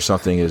Teacher, where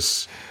something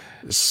is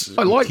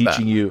I like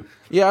teaching that. you.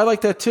 Yeah, I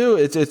like that too.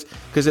 It's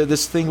because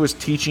this thing was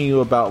teaching you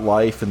about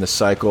life and the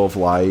cycle of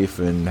life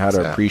and how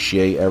to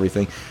appreciate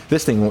everything.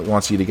 This thing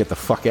wants you to get the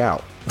fuck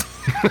out.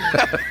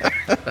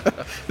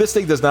 This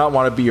thing does not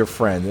want to be your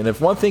friend. And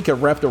if one thing can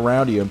wrap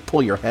around you and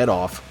pull your head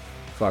off,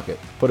 fuck it.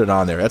 Put it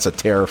on there. That's a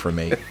terror for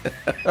me.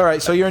 All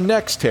right, so your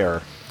next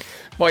terror.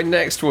 My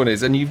next one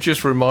is, and you've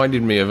just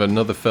reminded me of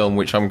another film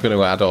which I'm going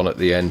to add on at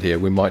the end here.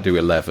 We might do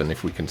 11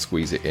 if we can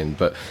squeeze it in.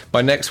 But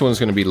my next one's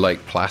going to be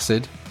Lake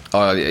Placid.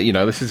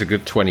 This is a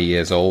good 20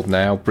 years old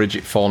now.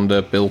 Bridget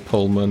Fonda, Bill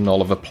Pullman,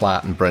 Oliver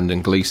Platt, and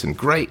Brendan Gleeson.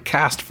 Great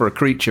cast for a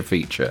creature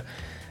feature.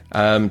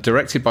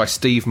 Directed by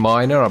Steve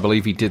Miner. I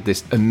believe he did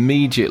this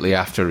immediately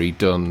after he'd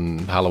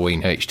done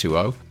Halloween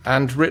H2O.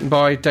 And written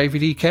by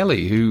David E.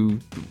 Kelly, who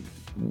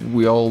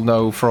we all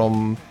know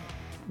from...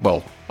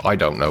 Well, I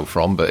don't know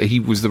from, but he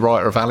was the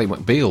writer of Ally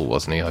McBeal,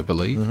 wasn't he, I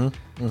believe?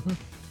 Mm-hmm. Mm-hmm.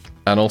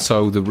 And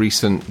also the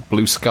recent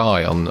Blue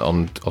Sky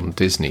on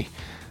Disney,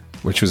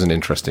 which was an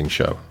interesting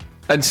show.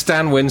 And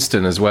Stan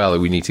Winston as well,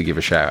 we need to give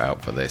a shout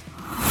out for this.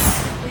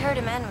 We heard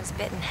a man was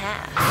bit in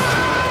half.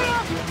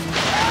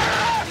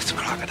 It's a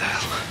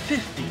crocodile.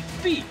 50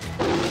 feet.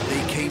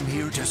 They came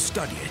here to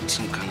study it.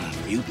 Some kind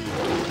of mutant.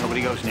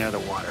 Nobody goes near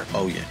the water.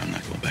 Oh, yeah, I'm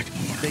not going back in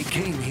the water. They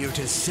came here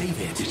to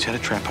save it. You set a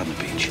trap on the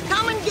beach.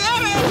 Come and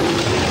get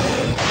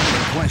it!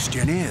 The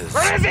question is...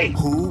 Where is he?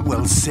 Who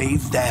will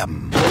save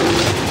them?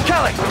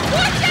 Kelly!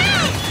 Watch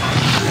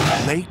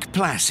out! Lake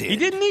Placid. He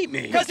didn't eat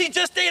me. Because he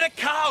just ate a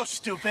cow,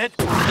 stupid.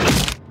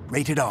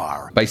 Rated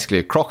R. Basically,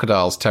 a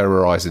crocodile's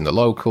terrorizing the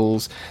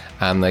locals,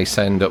 and they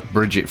send up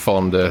Bridget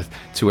Fonda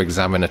to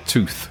examine a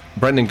tooth.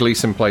 Brendan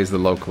Gleeson plays the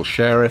local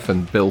sheriff,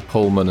 and Bill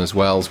Pullman as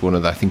well is one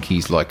of the, I think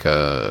he's like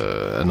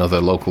another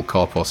local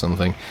cop or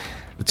something.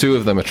 The two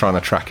of them are trying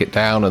to track it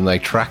down, and they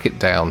track it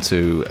down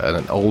to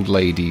an old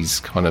lady's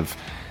kind of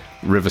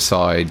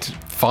riverside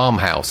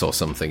farmhouse or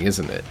something,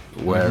 isn't it?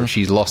 Where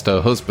she's lost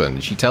her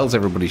husband. She tells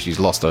everybody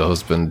she's lost her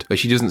husband, but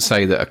she doesn't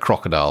say that a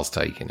crocodile's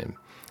taken him.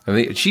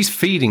 And she's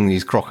feeding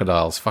these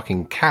crocodiles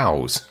fucking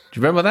cows. Do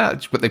you remember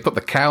that? But they put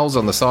the cows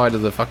on the side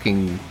of the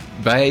fucking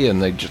bay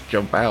and they just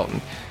jump out. And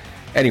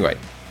anyway,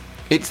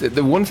 it's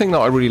the one thing that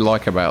I really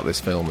like about this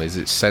film is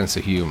its sense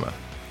of humour.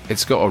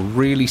 It's got a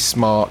really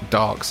smart,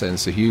 dark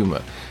sense of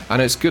humour.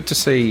 And it's good to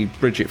see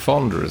Bridget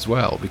Fonda as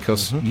well,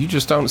 because you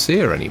just don't see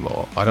her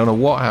anymore. I don't know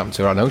what happened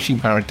to her. I know she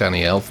married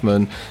Danny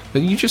Elfman,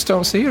 but you just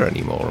don't see her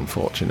anymore,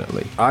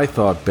 unfortunately. I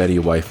thought Betty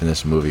White in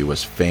this movie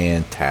was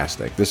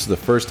fantastic. This is the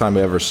first time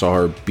I ever saw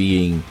her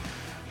being,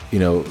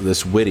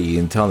 this witty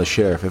and telling the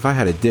sheriff, if I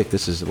had a dick,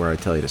 this is where I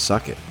tell you to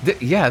suck it.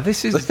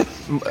 This is...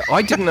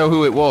 I didn't know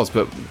who it was,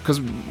 but because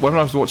when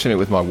I was watching it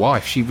with my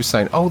wife, she was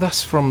saying, "Oh,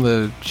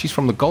 she's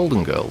from the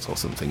Golden Girls or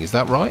something." Is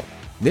that right?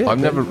 Yeah, I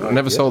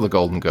never saw the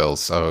Golden Girls,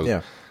 so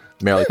yeah,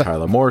 Mary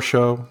Tyler Moore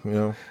show,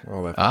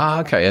 all that.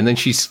 Okay, and then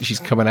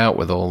she's coming out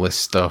with all this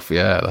stuff.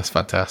 Yeah, that's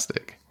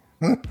fantastic.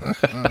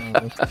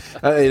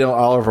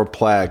 Oliver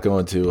Platt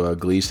going to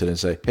Gleason and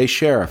say, "Hey,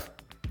 sheriff,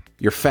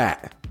 you're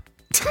fat."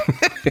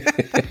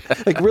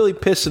 Like really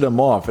pissing him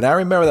off. And I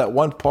remember that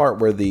one part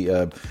where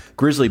the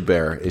grizzly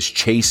bear is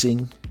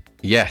chasing.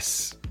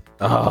 Yes.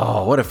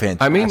 Oh, what a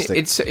fantastic! I mean,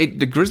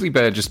 the grizzly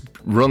bear just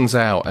runs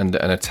out and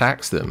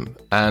attacks them,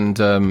 and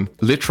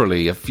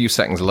literally a few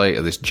seconds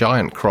later, this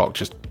giant croc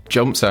just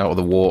jumps out of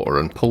the water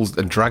and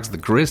drags the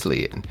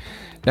grizzly in.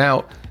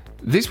 Now,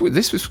 this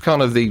was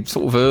kind of the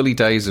sort of early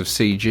days of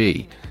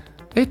CG.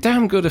 They're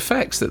damn good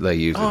effects that they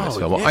use in this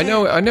film. Yeah.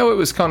 I know it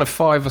was kind of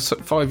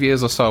 5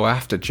 years or so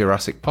after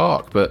Jurassic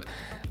Park, but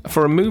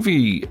for a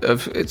movie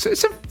it's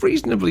a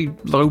reasonably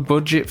low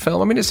budget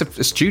film. I mean, it's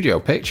a studio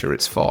picture,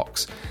 it's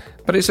Fox,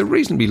 but it's a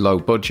reasonably low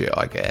budget,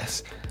 I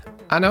guess.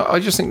 And I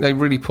just think they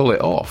really pull it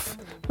off.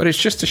 But it's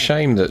just a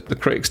shame that the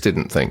critics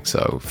didn't think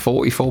so.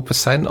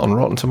 44% on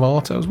Rotten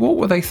Tomatoes. What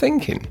were they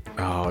thinking?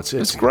 Oh, it's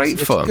great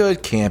fun. It's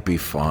good, campy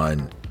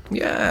fun.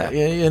 Yeah,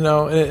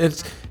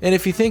 and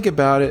if you think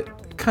about it,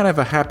 kind of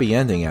a happy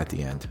ending at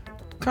the end.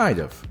 Kind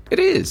of. It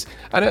is.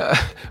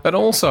 And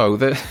also,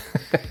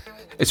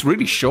 it's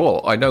really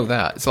short. I know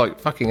that. It's like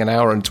fucking an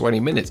hour and 20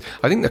 minutes.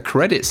 I think the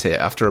credits hit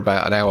after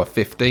about an hour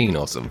 15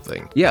 or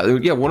something. Yeah.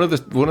 One of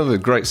the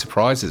great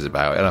surprises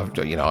about it,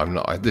 and I'm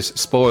not, this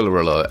spoiler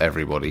alert,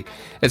 everybody.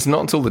 It's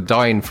not until the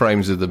dying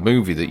frames of the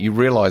movie that you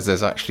realise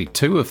there's actually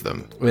two of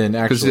them. And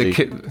actually,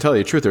 tell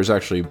you the truth, there's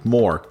actually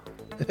more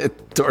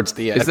towards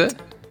the end. Is there?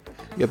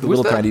 You have the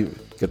little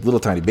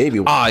tiny baby.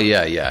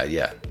 Yeah.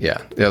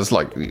 It's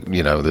like,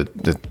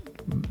 the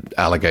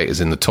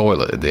alligators in the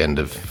toilet at the end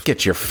of...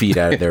 Get your feet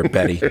out of there,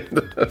 Betty.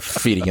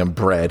 Feeding them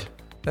bread.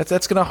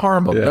 That's going to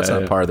harm them. That's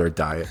not part of their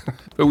diet.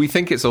 But we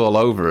think it's all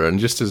over, and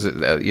just as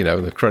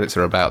the credits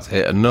are about to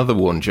hit, another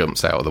one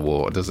jumps out of the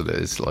water, doesn't it?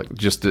 It's like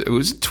it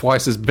was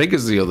twice as big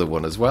as the other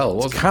one as well,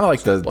 wasn't it? Kind of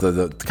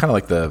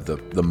like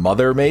the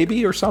mother,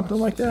 maybe, or something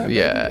like that.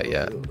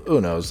 Yeah. Who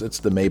knows? It's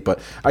the mate, but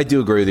I do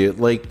agree with you.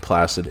 Lake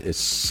Placid is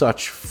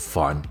such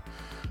fun,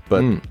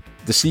 but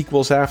the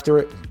sequels after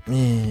it,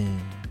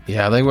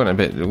 yeah, they went a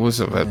bit. It was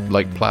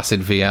Lake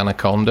Placid v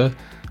Anaconda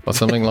or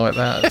something like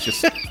that. It's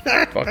just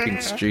fucking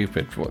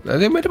stupid.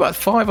 They made about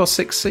 5 or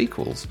 6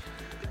 sequels.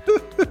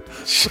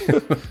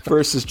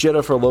 Versus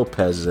Jennifer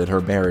Lopez and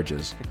her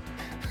marriages.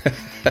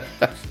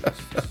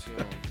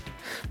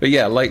 But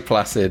yeah, Lake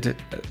Placid,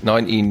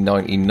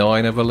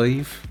 1999, I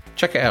believe.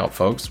 Check it out,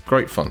 folks.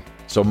 Great fun.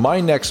 So my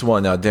next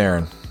one now,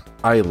 Darren,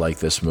 I like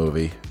this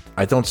movie.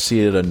 I don't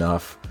see it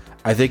enough.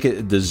 I think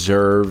it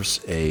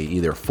deserves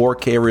either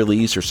 4K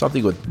release or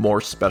something with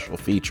more special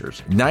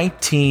features.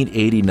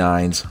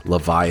 1989's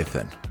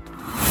Leviathan.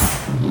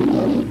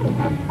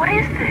 What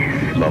is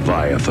this?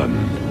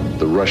 Leviathan.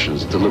 The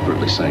Russians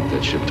deliberately sank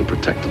that ship to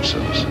protect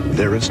themselves.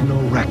 There is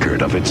no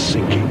record of its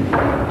sinking.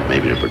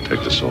 Maybe to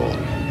protect us all.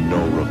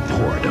 No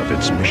report of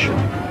its mission.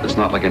 It's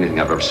not like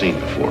anything I've ever seen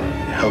before.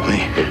 Help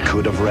me. It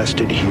could have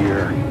rested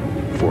here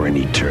for an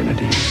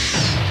eternity.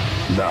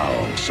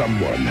 Now,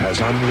 someone has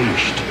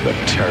unleashed the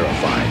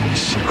terrifying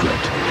secret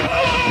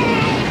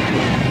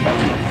of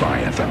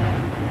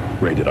Leviathan.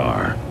 Rated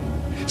R.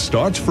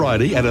 Starts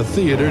Friday at a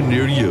theater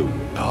near you.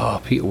 Oh,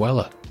 Peter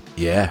Weller.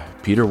 Yeah,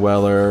 Peter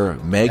Weller,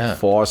 Meg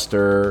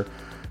Foster,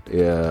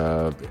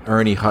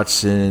 Ernie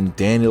Hudson,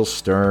 Daniel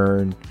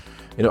Stern.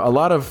 A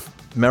lot of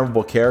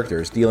memorable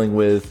characters dealing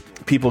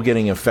with people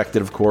getting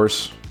infected, of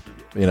course,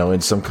 in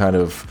some kind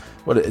of...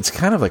 it's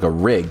kind of like a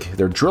rig.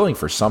 They're drilling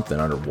for something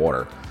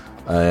underwater.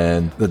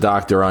 And the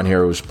doctor on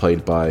here was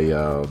played by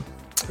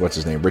what's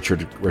his name,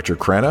 Richard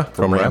Crenna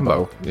from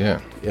Rambo. Yeah,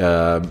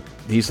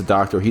 he's the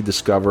doctor. He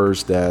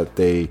discovers that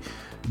they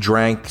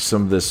drank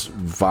some of this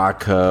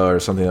vodka or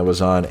something that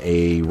was on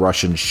a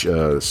Russian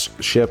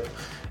ship,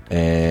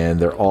 and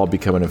they're all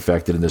becoming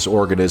infected. And this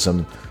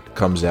organism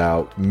comes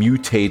out,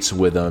 mutates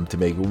with them to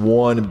make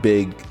one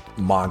big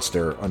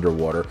monster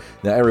underwater.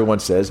 Now everyone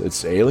says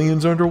it's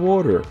aliens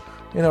underwater.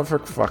 For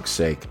fuck's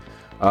sake.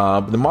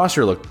 The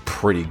monster looked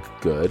pretty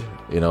good.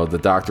 The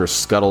doctor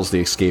scuttles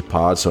the escape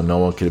pod so no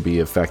one could be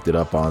affected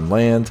up on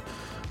land.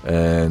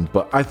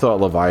 But I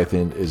thought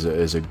Leviathan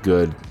is a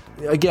good,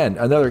 again,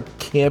 another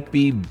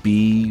campy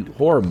B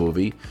horror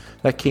movie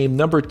that came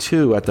number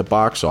 2 at the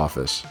box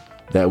office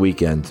that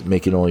weekend,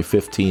 making only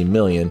 $15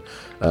 million.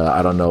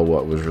 I don't know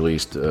what was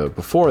released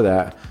before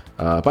that,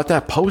 but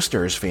that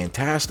poster is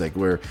fantastic,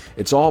 where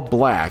it's all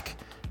black.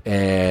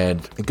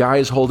 and a guy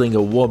is holding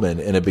a woman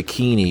in a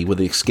bikini with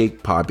the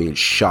escape pod being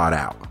shot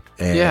out.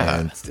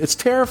 And it's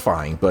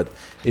terrifying, but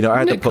I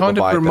had to put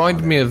the vibe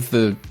reminded me of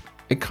the.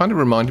 It kind of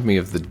reminded me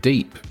of The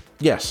Deep.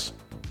 Yes.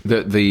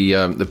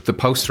 The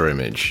poster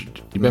image.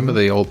 You remember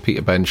the old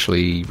Peter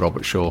Benchley,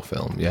 Robert Shaw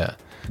film? Yeah.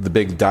 The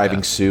big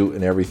diving suit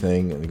and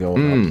everything, and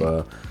going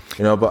up.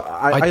 But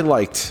I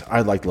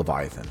liked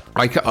Leviathan.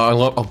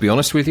 I'll be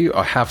honest with you.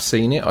 I have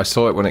seen it. I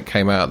saw it when it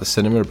came out at the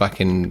cinema back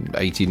in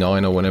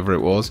 '89 or whenever it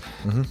was.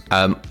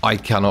 I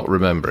cannot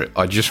remember it.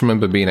 I just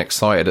remember being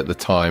excited at the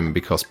time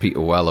because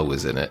Peter Weller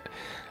was in it,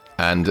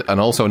 and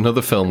also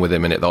another film with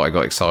him in it that I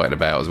got excited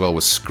about as well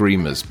was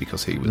Screamers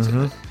because he was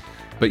in it.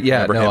 But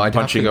yeah, remember I'd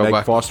punching have to go Meg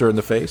back. Foster in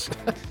the face.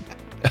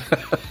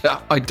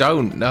 I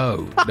don't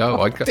know.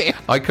 No,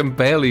 I can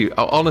barely,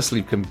 I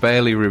honestly can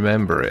barely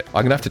remember it.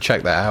 I'm going to have to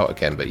check that out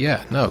again. But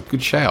yeah, no,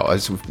 good shout.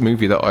 It's a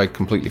movie that I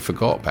completely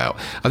forgot about.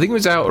 I think it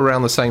was out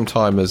around the same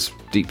time as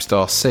Deep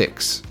Star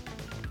 6,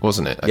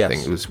 wasn't it? I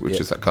think it was, which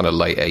is that kind of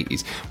late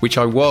 80s, which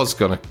I was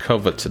going to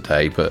cover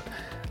today, but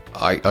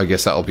I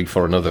guess that'll be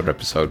for another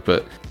episode.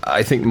 But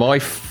I think my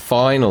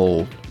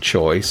final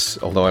choice,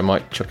 although I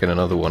might chuck in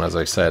another one, as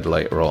I said,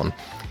 later on,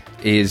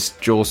 is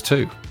Jaws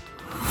 2.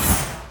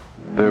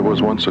 There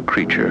was once a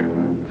creature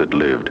that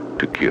lived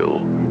to kill.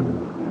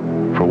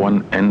 For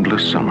one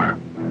endless summer,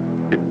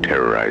 it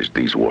terrorized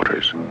these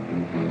waters.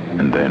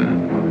 And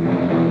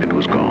then it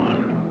was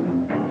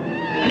gone.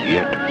 And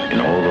yet, in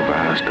all the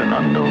vast and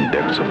unknown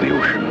depths of the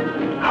ocean,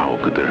 how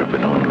could there have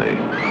been only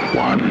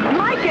one?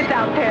 Mike is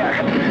out there!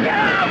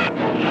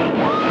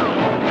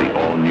 The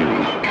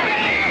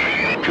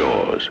all-new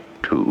Jaws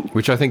 2.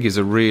 Which I think is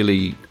a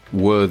really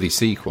worthy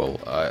sequel.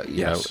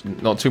 Yes.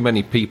 Not too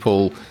many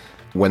people,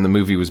 when the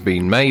movie was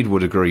being made,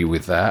 would agree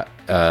with that.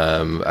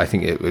 I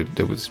think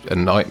it was a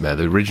nightmare.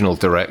 The original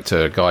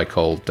director, a guy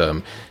called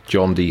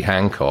John D.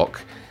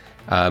 Hancock,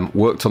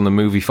 worked on the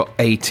movie for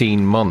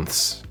 18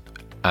 months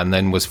and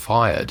then was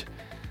fired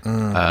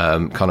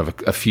kind of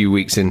a few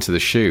weeks into the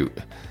shoot.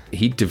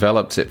 He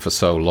developed it for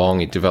so long.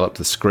 He developed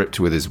the script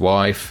with his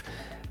wife.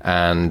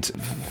 And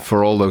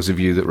for all those of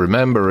you that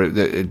remember,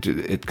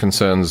 it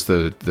concerns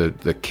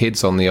the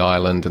kids on the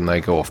island, and they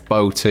go off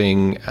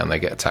boating and they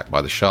get attacked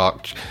by the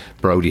shark.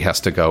 Brody has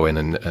to go in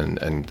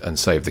and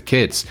save the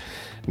kids.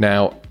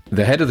 Now,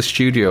 the head of the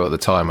studio at the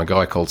time, a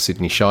guy called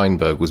Sidney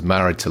Sheinberg, was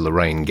married to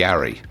Lorraine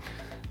Gary,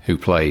 who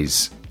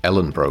plays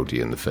Ellen Brody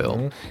in the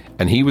film.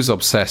 And he was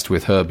obsessed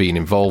with her being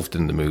involved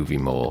in the movie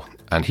more.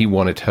 And he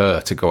wanted her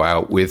to go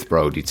out with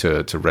Brody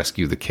to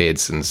rescue the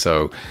kids. And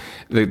so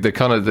the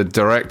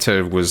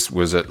director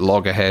was at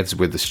loggerheads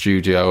with the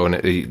studio, and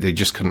they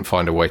just couldn't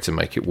find a way to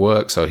make it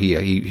work. So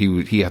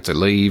he had to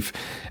leave,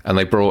 and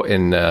they brought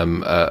in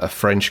a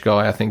French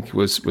guy, I think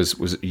was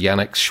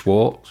Yannick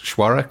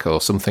Schwarek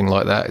or something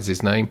like that is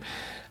his name,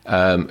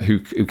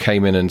 who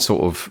came in and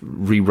sort of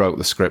rewrote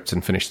the script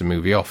and finished the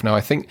movie off. Now,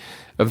 I think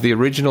of the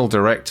original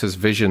director's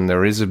vision,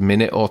 there is a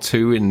minute or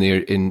two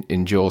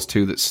in Jaws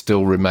 2 that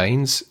still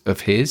remains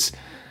of his.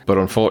 But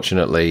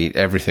unfortunately,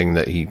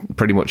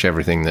 pretty much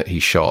everything that he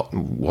shot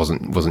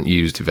wasn't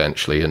used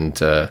eventually,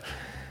 and it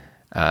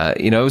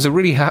was a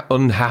really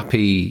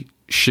unhappy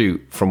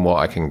shoot, from what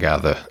I can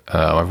gather.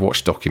 I've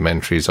watched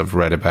documentaries, I've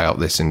read about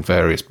this in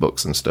various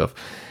books and stuff.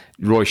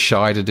 Roy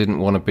Scheider didn't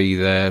want to be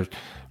there.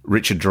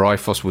 Richard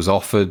Dreyfuss was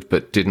offered,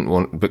 but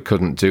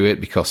couldn't do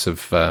it because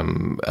of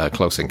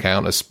Close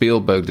Encounters.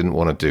 Spielberg didn't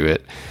want to do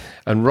it,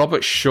 and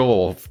Robert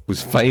Shaw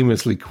was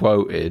famously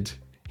quoted.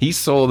 He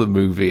saw the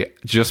movie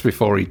just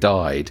before he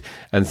died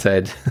and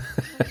said,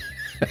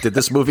 "Did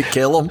this movie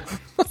kill him?"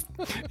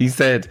 He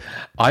said,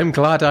 "I'm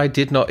glad I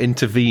did not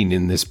intervene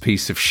in this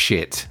piece of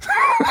shit."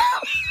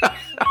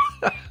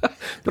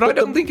 But I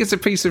don't think it's a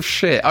piece of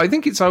shit. I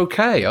think it's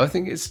okay. I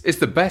think it's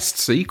the best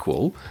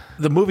sequel.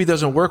 The movie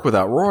doesn't work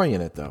without Roy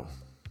in it, though.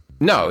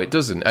 No, it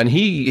doesn't. And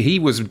he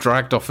was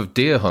dragged off of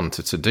Deer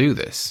Hunter to do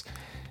this.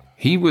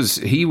 He was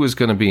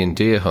going to be in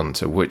Deer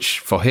Hunter, which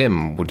for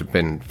him would have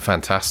been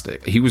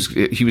fantastic. He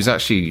was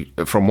actually,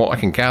 from what I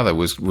can gather,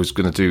 was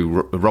going to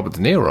do Robert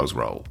De Niro's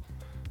role.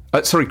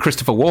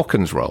 Christopher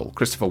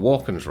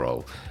Walken's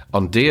role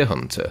on Deer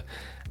Hunter,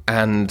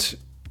 and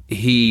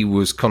he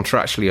was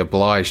contractually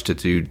obliged to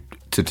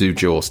do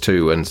Jaws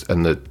 2,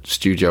 and the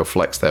studio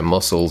flexed their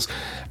muscles,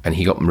 and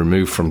he got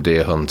removed from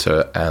Deer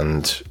Hunter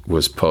and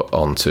was put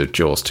onto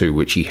Jaws 2,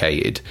 which he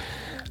hated.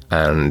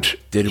 And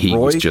could he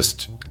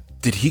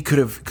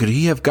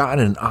have gotten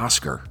an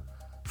Oscar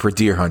for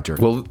Deer Hunter?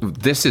 Well,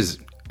 this is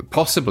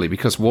possibly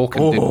because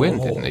Walken did win,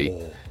 didn't he?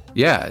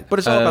 Yeah, but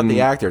it's all about the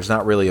actor. It's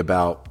not really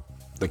about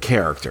the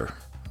character.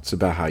 It's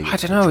about how you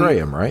portray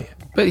him, right?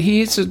 But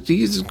he's a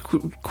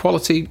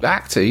quality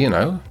actor, you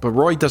know. But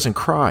Roy doesn't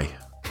cry.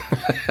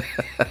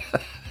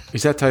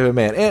 He's that type of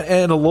man,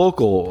 and a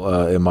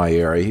local in my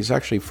area. He's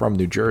actually from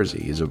New Jersey.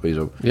 He's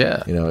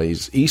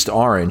he's East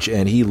Orange,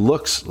 and he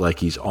looks like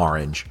he's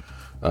orange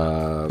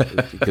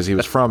because he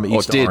was from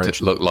East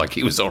Orange. Look like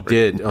he was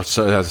orange.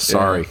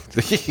 Sorry,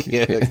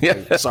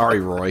 sorry,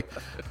 Roy.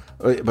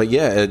 But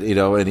yeah, you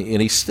know, and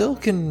he still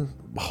can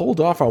hold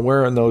off on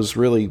wearing those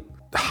really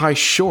high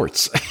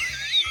shorts.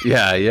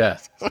 Yeah.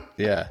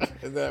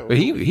 But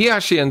he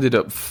actually ended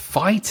up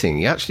fighting.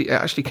 He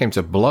actually came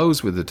to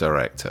blows with the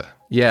director.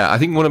 Yeah, I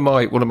think one of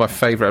my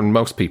favorite, and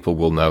most people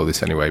will know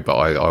this anyway, but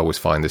I always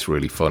find this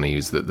really funny,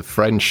 is that the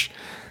French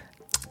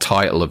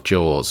title of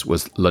Jaws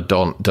was Les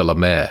Dents de la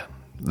Mer,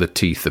 the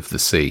teeth of the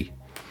sea.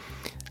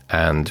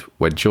 And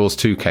when Jaws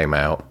 2 came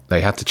out,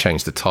 they had to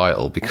change the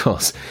title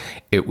because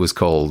it was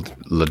called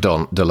Les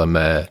Dents de la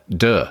Mer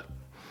 2.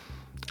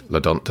 Les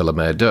Dents de la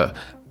Mer 2,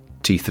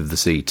 Teeth of the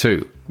Sea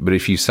 2. But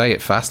if you say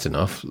it fast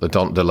enough, Les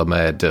Dents de la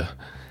Mer 2,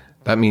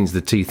 that means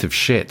the teeth of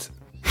shit.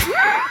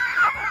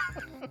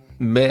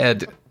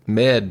 Merde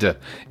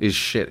is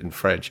shit in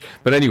French.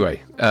 But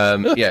anyway,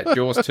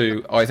 Jaws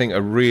 2, I think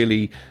a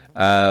really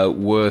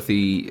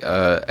worthy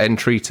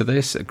entry to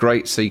this. A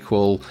great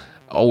sequel.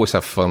 Always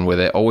have fun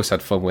with it. Always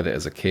had fun with it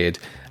as a kid.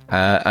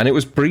 And it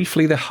was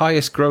briefly the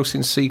highest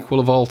grossing sequel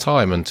of all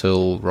time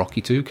until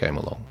Rocky 2 came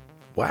along.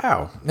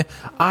 Wow.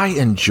 I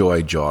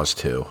enjoy Jaws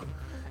 2.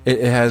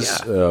 It has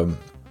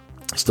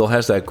still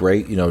has that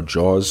great, you know,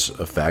 Jaws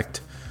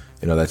effect.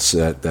 You know, that's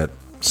that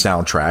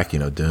soundtrack, you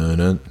know,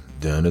 dun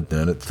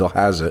it still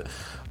has it.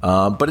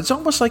 But it's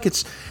almost like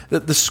it's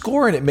the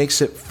score in it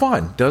makes it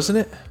fun, doesn't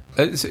it?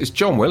 It's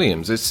John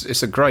Williams.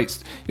 It's a great,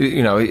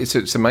 you know,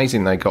 it's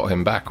amazing they got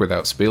him back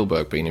without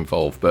Spielberg being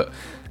involved. But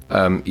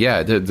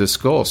the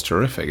score's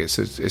terrific.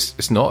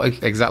 It's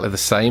not exactly the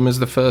same as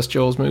the first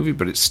Jaws movie,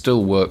 but it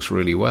still works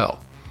really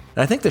well.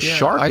 And I think the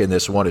shark in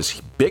this one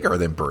is bigger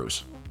than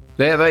Bruce.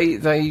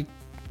 They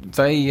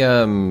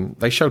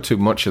show too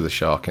much of the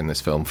shark in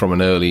this film from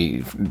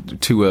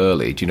too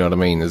early. Do you know what I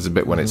mean? There's a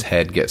bit when its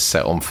head gets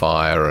set on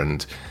fire,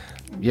 and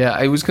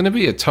it was going to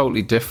be a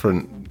totally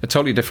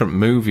different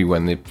movie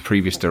when the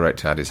previous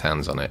director had his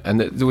hands on it.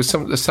 And there was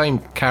the same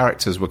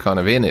characters were kind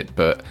of in it,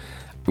 but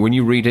when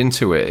you read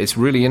into it, it's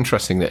really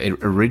interesting that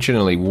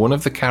originally one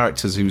of the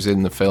characters who's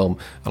in the film,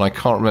 and I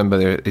can't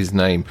remember his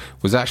name,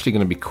 was actually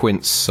going to be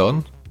Quint's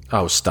son.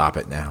 Oh, stop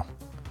it now.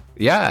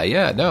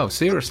 Yeah, no,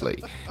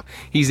 seriously.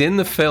 He's in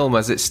the film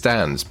as it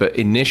stands, but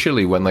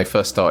initially when they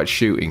first started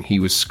shooting, he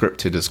was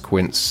scripted as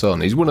Quint's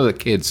son. He's one of the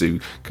kids who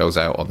goes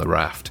out on the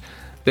raft.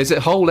 There's a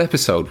whole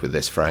episode with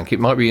this, Frank. It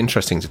might be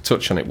interesting to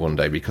touch on it one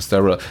day because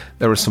there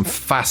are some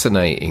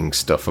fascinating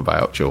stuff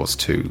about Jaws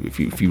 2.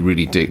 If you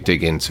really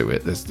dig into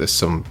it, there's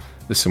some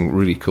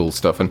really cool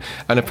stuff. And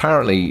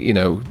apparently, you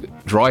know,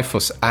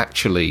 Dreyfuss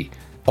actually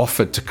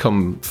offered to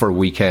come for a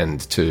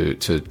weekend to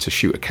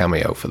shoot a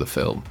cameo for the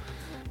film.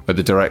 But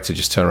the director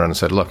just turned around and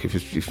said, look,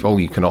 if all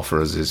you can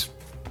offer us is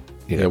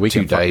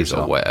 2 days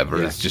or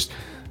whatever, it's just,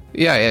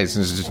 there's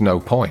just no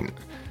point.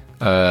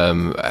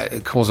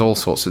 It caused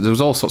there was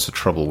all sorts of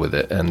trouble with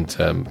it. And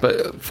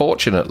but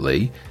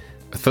fortunately,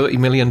 a $30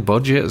 million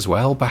budget as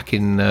well back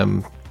in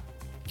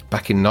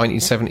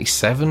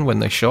 1977 when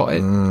they shot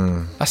it.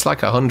 That's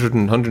like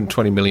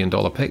 $120 million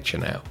picture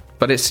now.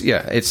 But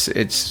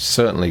it's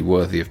certainly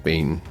worthy of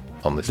being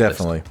on this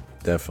list.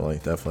 Definitely.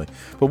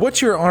 But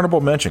what's your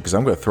honorable mention? Because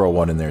I'm going to throw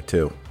one in there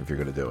too, if you're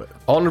going to do it.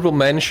 Honorable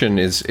mention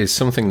is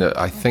something that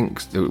I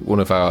think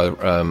one of our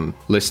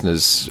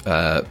listeners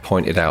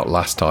pointed out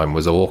last time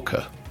was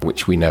Orca,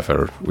 which we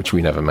never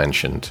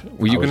mentioned.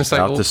 Were you going to say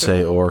Orca? I was about to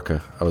say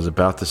Orca. I was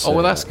about to say. Oh,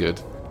 well, that's good.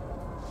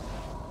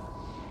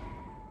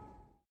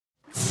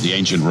 The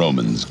ancient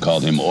Romans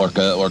called him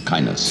Orca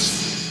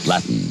Orcinus,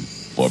 Latin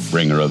for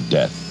bringer of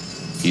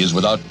death. He is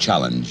without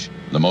challenge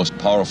the most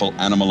powerful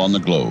animal on the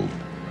globe.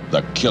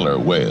 The killer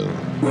whale.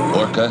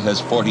 Orca has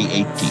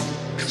 48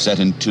 teeth, set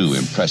in 2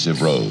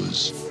 impressive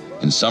rows.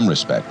 In some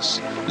respects,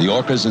 the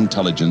orca's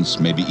intelligence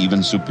may be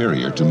even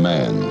superior to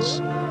man's.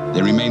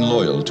 They remain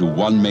loyal to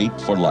one mate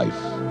for life.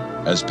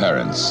 As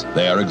parents,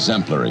 they are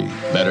exemplary,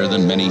 better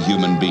than many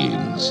human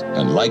beings.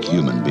 And like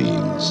human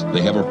beings,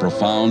 they have a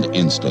profound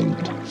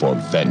instinct for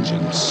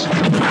vengeance.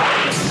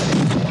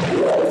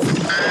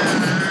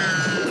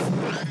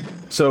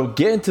 So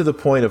getting to the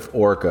point of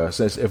Orca,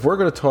 since if we're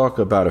going to talk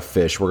about a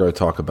fish, we're going to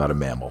talk about a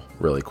mammal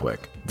really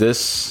quick.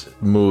 This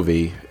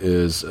movie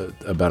is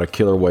about a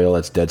killer whale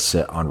that's dead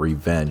set on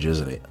revenge,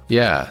 isn't it?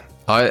 Yeah,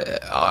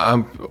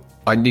 I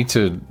need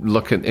to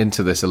look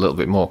into this a little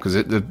bit more because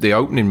the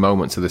opening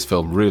moments of this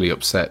film really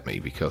upset me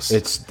because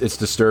it's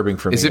disturbing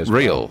for me. Is it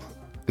real? Well.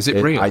 Is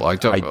it real? I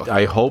don't know.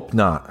 I hope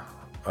not.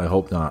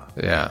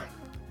 Yeah,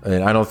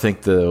 and I don't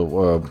think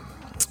the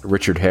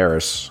Richard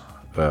Harris.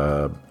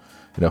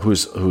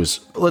 Who's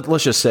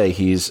let's just say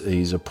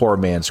he's a poor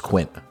man's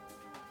Quint.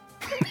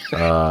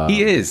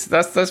 He is.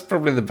 That's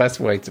probably the best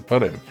way to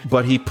put him.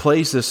 But he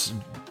plays this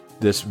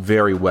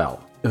very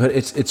well. But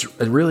it's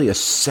really a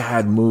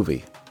sad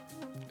movie.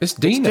 It's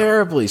Dino. It's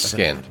terribly sad.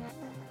 Again.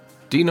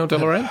 Dino De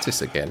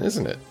Laurentiis again,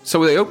 isn't it?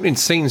 So with the opening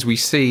scenes, we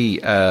see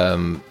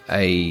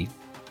a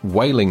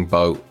whaling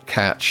boat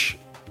catch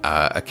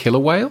a killer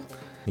whale.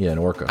 Yeah, an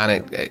orca.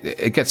 And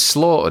it gets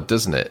slaughtered,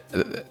 doesn't it?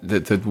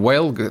 The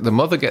whale, the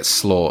mother gets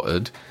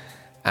slaughtered,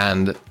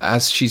 and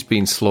as she's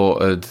been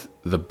slaughtered,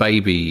 a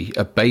baby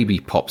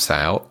pops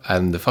out,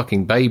 and the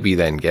fucking baby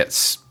then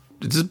does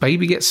the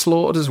baby get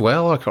slaughtered as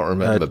well? I can't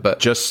remember, but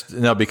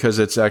because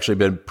it's actually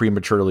been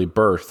prematurely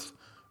birthed.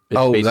 It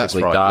basically that's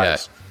right.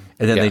 dies,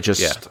 and then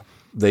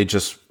they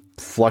just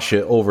flush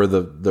it over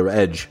the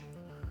edge.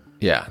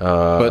 Yeah,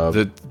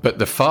 but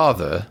the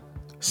father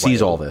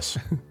sees all this,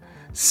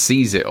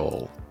 sees it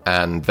all,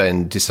 and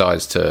then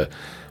decides to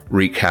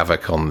wreak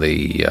havoc on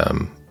the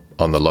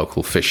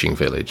local fishing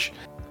village,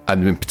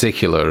 and in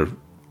particular,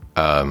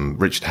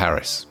 Richard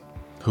Harris,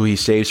 who he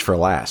saves for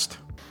last.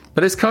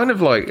 But it's kind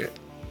of like,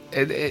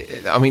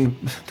 I mean,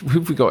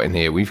 who've we got in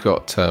here? We've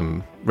got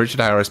Richard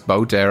Harris,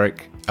 Bo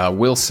Derek,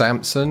 Will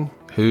Sampson,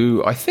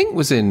 who I think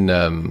was in,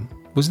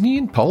 wasn't he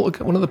in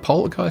one of the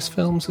Poltergeist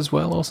films as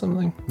well or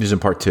something? He was in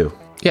part 2.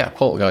 Yeah,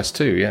 Poltergeist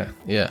 2,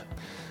 yeah.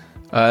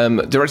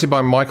 Directed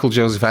by Michael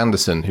Joseph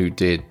Anderson, who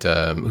did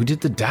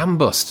The Dam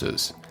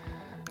Busters,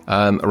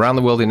 Around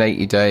the World in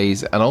 80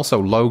 Days, and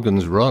also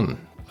Logan's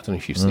Run. I don't know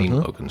if you've seen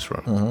Logan's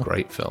Run.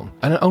 Great film.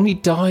 And it only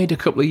died a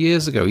couple of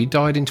years ago. He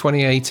died in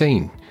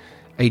 2018,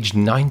 aged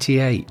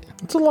 98.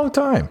 It's a long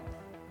time.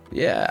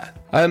 Yeah.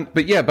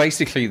 But yeah,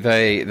 basically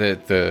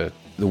the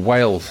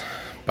whale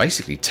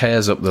basically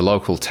tears up the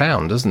local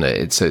town, doesn't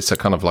it? It's a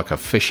kind of like a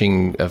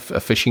fishing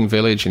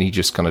village, and he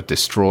just kind of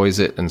destroys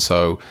it. And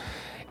so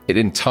it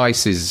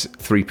entices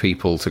 3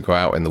 people to go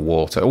out in the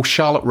water. Oh,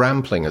 Charlotte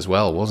Rampling as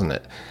well, wasn't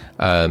it?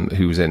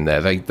 Who was in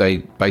there. They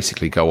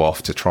basically go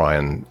off to try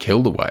and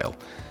kill the whale.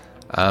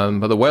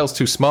 But the whale's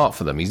too smart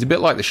for them. He's a bit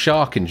like the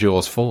shark in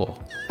Jaws 4.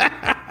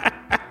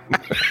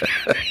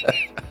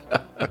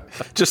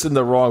 Just in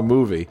the wrong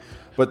movie.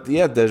 But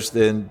yeah,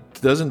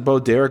 doesn't Bo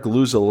Derek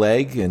lose a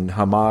leg in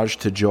homage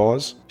to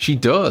Jaws? She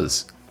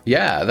does.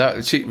 Yeah,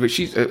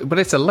 but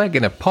it's a leg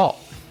in a pot.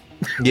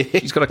 Yeah.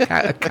 She's got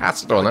a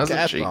cast on,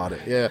 hasn't she? On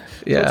it, yeah.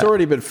 So it's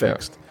already been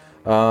fixed.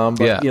 But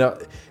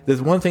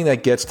there's one thing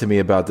that gets to me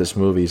about this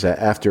movie is that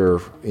after,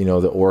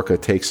 the orca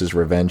takes his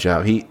revenge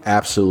out, he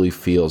absolutely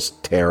feels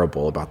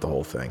terrible about the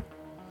whole thing.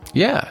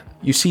 Yeah.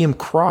 You see him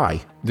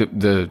cry.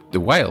 The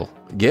whale.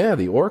 Yeah,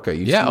 the orca.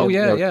 You see him,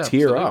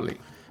 tear absolutely.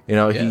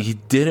 up. He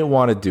didn't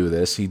want to do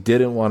this. He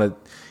didn't want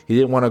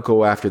to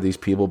go after these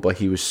people, but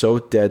he was so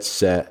dead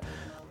set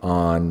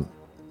on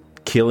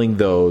killing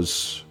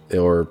those,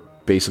 or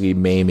basically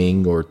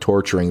maiming or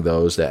torturing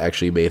those, that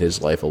actually made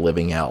his life a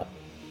living hell.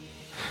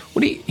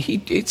 Well,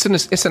 it's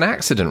an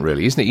accident,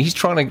 really, isn't it? He's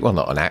trying to, well,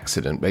 not an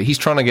accident, but he's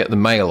trying to get the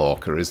male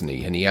orca, isn't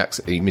he? And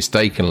he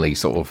mistakenly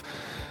sort of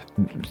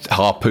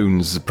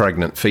harpoons the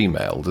pregnant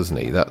female, doesn't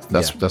he?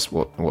 That's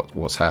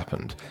what's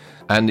happened.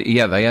 And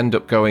yeah, they end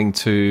up going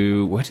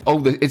to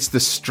it's the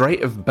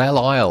Strait of Belle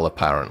Isle,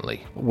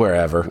 apparently.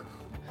 Wherever,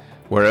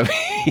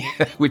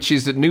 which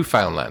is at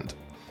Newfoundland.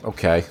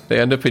 Okay,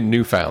 they end up in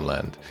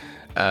Newfoundland.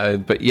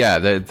 But yeah,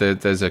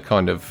 there's a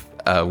kind of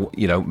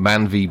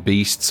man v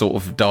beast sort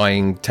of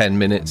dying 10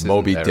 minutes.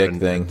 Moby Dick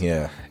thing,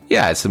 yeah.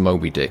 Yeah, it's a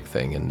Moby Dick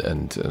thing,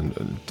 and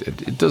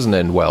it doesn't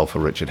end well for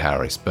Richard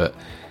Harris. But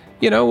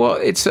you know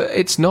what?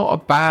 It's not a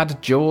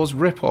bad Jaws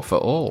ripoff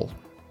at all.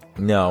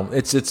 No,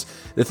 it's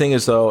the thing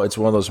is, though, it's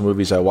one of those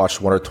movies I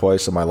watched one or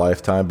twice in my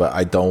lifetime, but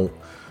I don't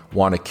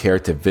want to care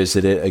to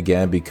visit it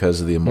again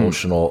because of the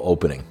emotional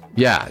opening.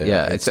 Yeah.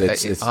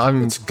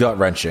 It's gut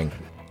wrenching.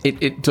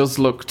 It does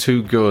look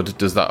too good,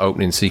 does that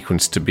opening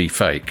sequence, to be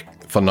fake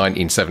for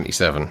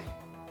 1977.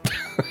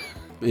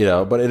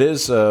 But it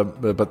is.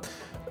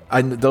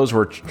 Those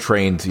were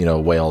trained,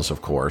 whales,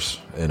 of course,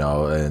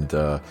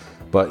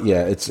 but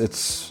yeah,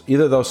 it's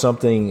either though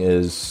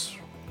something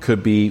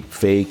could be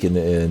fake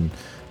and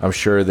I'm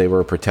sure they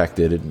were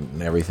protected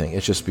and everything.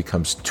 It just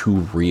becomes too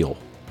real,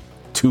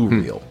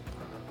 real.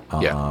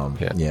 But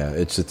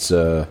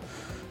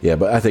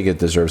I think it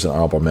deserves an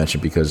honorable mention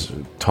because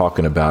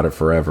talking about it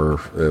forever,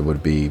 it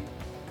would be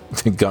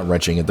gut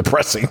wrenching and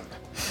depressing.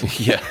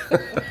 Yeah.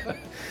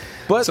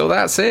 But so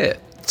that's it.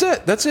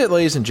 That's it,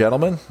 ladies and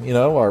gentlemen.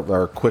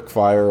 Our quick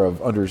fire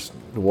of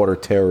Underwater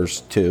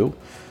Terrors 2.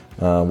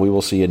 We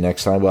will see you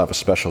next time. We'll have a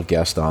special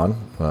guest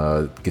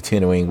on,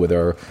 continuing with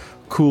our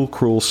Cool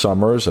Cruel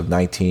Summers of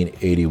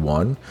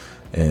 1981.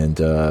 And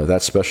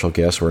that special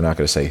guest, we're not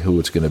going to say who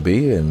it's going to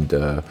be, and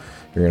you're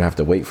going to have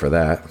to wait for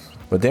that.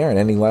 But Darren,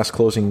 any last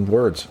closing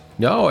words?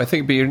 No, I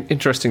think it'd be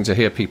interesting to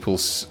hear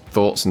people's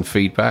thoughts and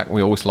feedback.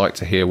 We always like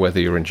to hear whether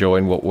you're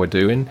enjoying what we're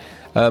doing.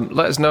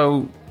 Let us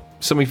know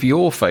some of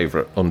your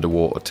favourite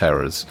underwater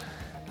terrors.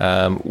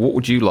 What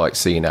would you like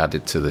seeing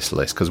added to this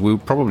list? Because we'll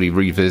probably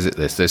revisit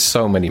this. There's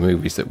so many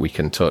movies that we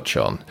can touch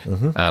on,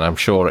 and I'm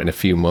sure in a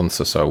few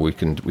months or so we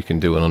can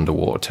do an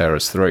Underwater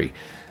Terrors 3.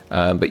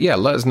 But yeah,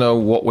 let us know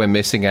what we're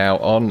missing out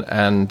on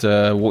and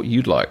what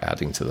you'd like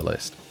adding to the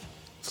list.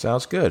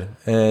 Sounds good.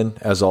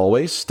 And as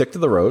always, stick to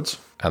the roads.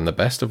 And the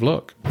best of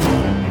luck.